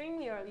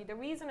extremely early. The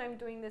reason I'm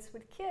doing this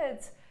with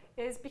kids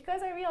is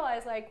because I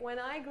realized, when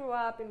I grew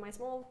up in my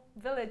small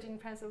village in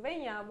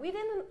Pennsylvania,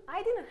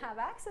 I didn't have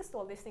access to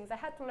all these things. I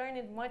had to learn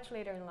it much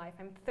later in life.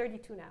 I'm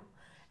 32 now.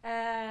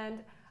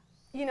 And,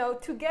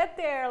 to get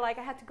there, I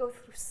had to go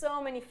through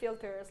so many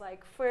filters,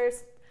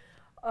 first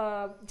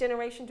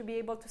generation to be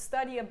able to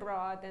study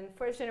abroad, and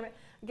first generation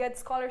get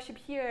scholarship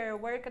here,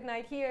 work at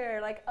night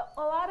here,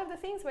 a lot of the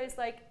things where it's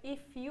if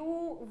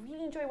you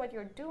really enjoy what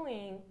you're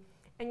doing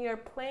and you're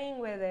playing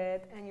with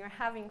it and you're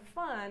having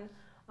fun,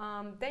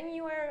 then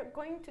you are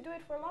going to do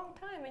it for a long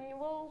time and you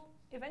will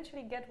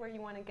eventually get where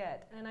you want to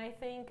get. And I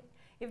think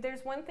if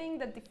there's one thing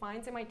that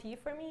defines MIT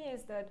for me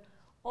is that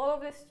all of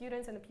the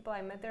students and the people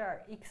I met there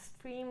are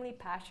extremely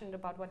passionate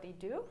about what they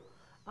do.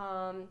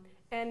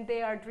 And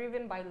they are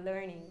driven by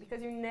learning,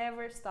 because you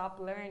never stop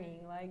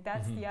learning.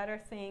 That's the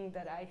other thing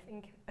that I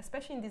think,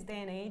 especially in this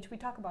day and age, we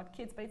talk about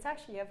kids, but it's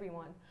actually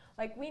everyone.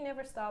 We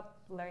never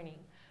stop learning.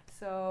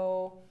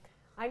 So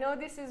I know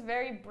this is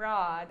very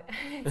broad.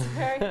 It's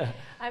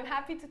I'm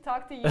happy to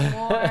talk to you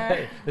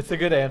more. It's a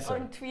good answer.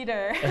 On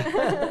Twitter.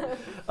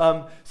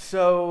 Well,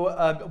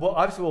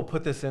 obviously we'll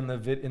put this in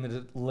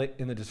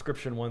the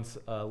description once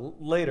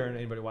later, and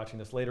anybody watching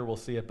this later will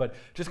see it. But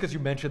just because you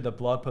mentioned the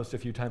blog post a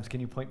few times, can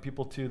you point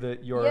people to the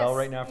URL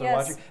right now if they're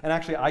watching? And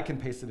actually, I can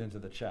paste it into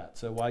the chat.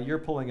 So while you're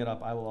pulling it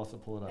up, I will also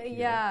pull it up here.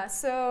 Yeah.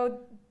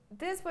 So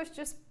this was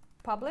just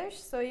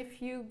published. So if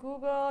you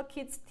Google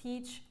Kids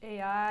Teach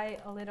AI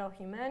A Little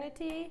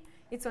Humanity,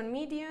 it's on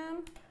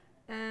Medium,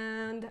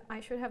 and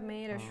I should have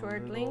made a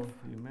short link.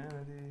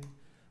 Humanity.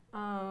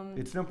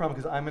 It's no problem,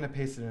 because I'm going to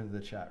paste it into the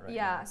chat right now.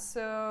 Yeah,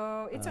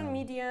 so it's on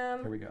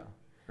Medium. Here we go.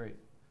 Great.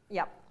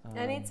 Yep.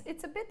 And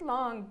it's a bit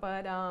long,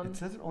 but it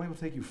says it only will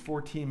take you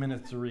 14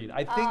 minutes to read.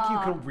 I think you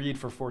can read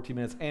for 14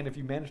 minutes, and if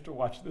you manage to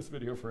watch this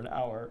video for an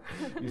hour,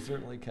 you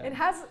certainly can. It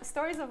has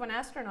stories of an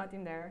astronaut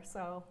in there,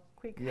 so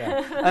quick.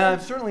 Yeah.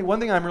 Certainly, one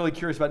thing I'm really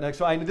curious about next.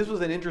 So this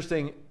was an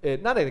interesting,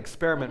 not an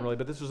experiment really,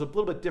 but this was a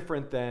little bit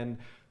different than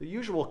the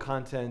usual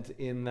content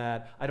in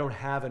that I don't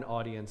have an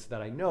audience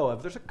that I know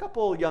of. There's a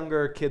couple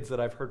younger kids that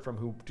I've heard from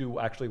who do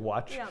actually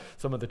watch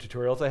some of the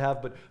tutorials I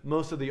have, but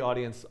most of the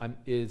audience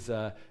is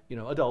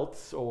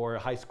adults or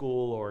high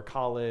school or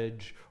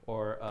college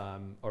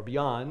or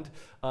beyond.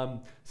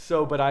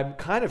 But I'm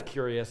kind of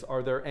curious,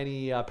 are there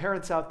any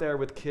parents out there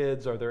with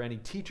kids? Are there any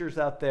teachers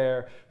out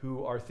there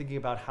who are thinking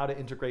about how to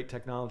integrate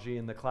technology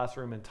in the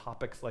classroom and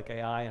topics like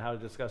AI and how to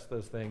discuss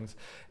those things?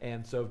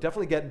 And so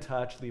definitely get in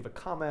touch, leave a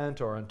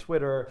comment, or on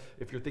Twitter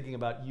if you're thinking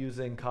about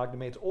using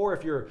Cognimates, or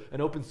if you're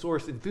an open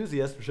source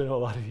enthusiast, which I know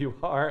a lot of you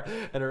are,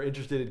 and are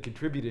interested in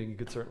contributing, you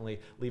could certainly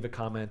leave a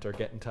comment or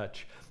get in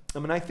touch.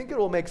 I think it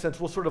will make sense.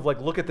 We'll sort of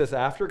look at this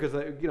after, because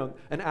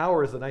an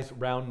hour is a nice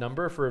round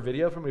number for a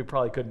video. We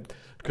probably could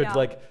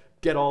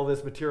get all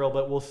this material,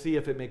 but we'll see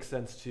if it makes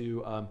sense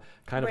to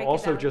kind of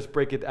also just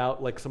break it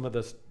out, like some of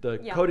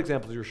the code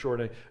examples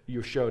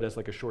you showed as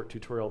a short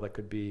tutorial that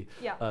could be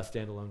a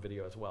standalone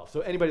video as well. So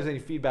anybody has any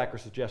feedback or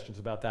suggestions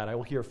about that, I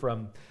will hear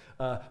from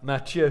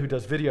Mathieu, who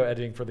does video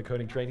editing for the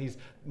Coding Train. He's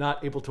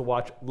not able to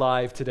watch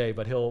live today,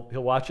 but he'll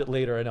watch it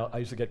later, and I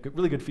usually get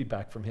really good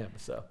feedback from him.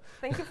 So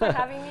thank you for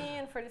having me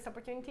and for this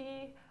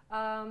opportunity.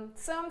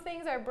 Some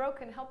things are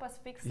broken, help us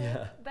fix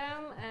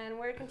them, and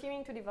we're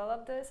continuing to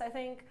develop this. I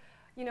think,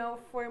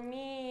 for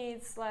me,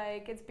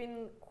 it's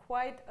been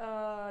quite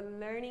a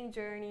learning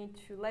journey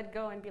to let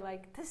go and be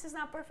this is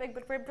not perfect,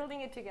 but we're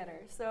building it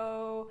together.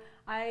 So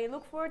I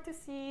look forward to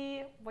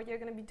see what you're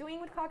going to be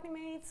doing with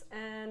Cognimates,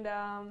 and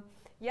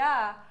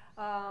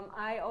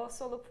I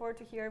also look forward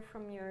to hear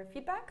from your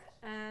feedback.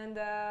 And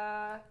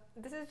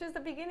this is just the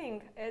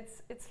beginning.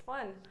 It's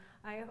fun.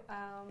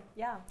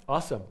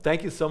 Awesome.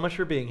 Thank you so much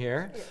for being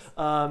here.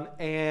 Yes.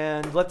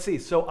 And let's see.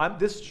 So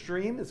this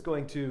stream is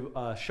going to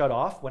shut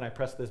off when I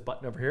press this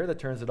button over here that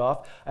turns it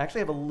off. I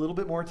actually have a little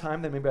bit more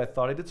time than maybe I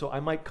thought I did, so I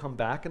might come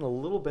back in a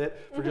little bit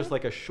for just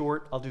a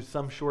short, I'll do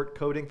some short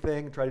coding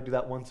thing, try to do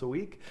that once a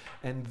week.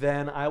 And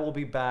then I will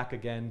be back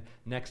again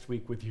next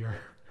week with your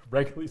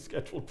regularly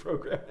scheduled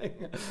programming.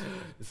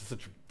 This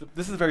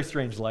is a very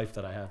strange life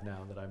that I have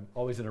now, that I'm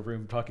always in a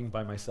room talking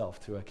by myself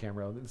to a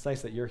camera. It's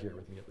nice that you're here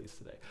with me at least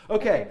today.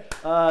 Okay,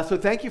 so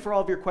thank you for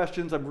all of your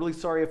questions. I'm really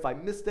sorry if I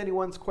missed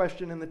anyone's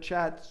question in the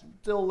chat.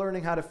 Still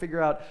learning how to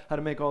figure out how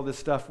to make all this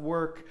stuff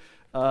work.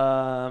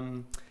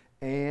 And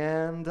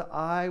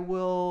I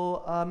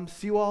will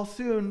see you all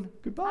soon.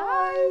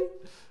 Goodbye.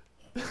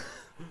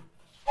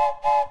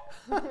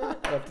 I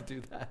have to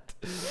do that.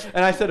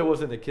 And I said it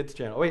wasn't the kids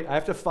channel. Wait, I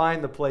have to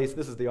find the place.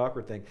 This is the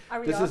awkward thing. Are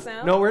we this off is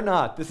now? No, we're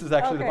not. This is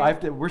actually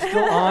Okay. we're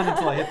still on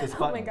until I hit this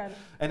button. Oh my God.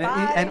 And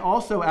Bye. and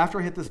also after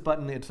I hit this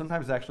button, it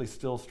sometimes actually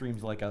still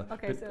streams like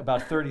Okay, so-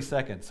 about 30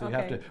 seconds. So you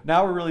have Okay. to.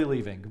 Now we're really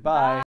leaving. Goodbye.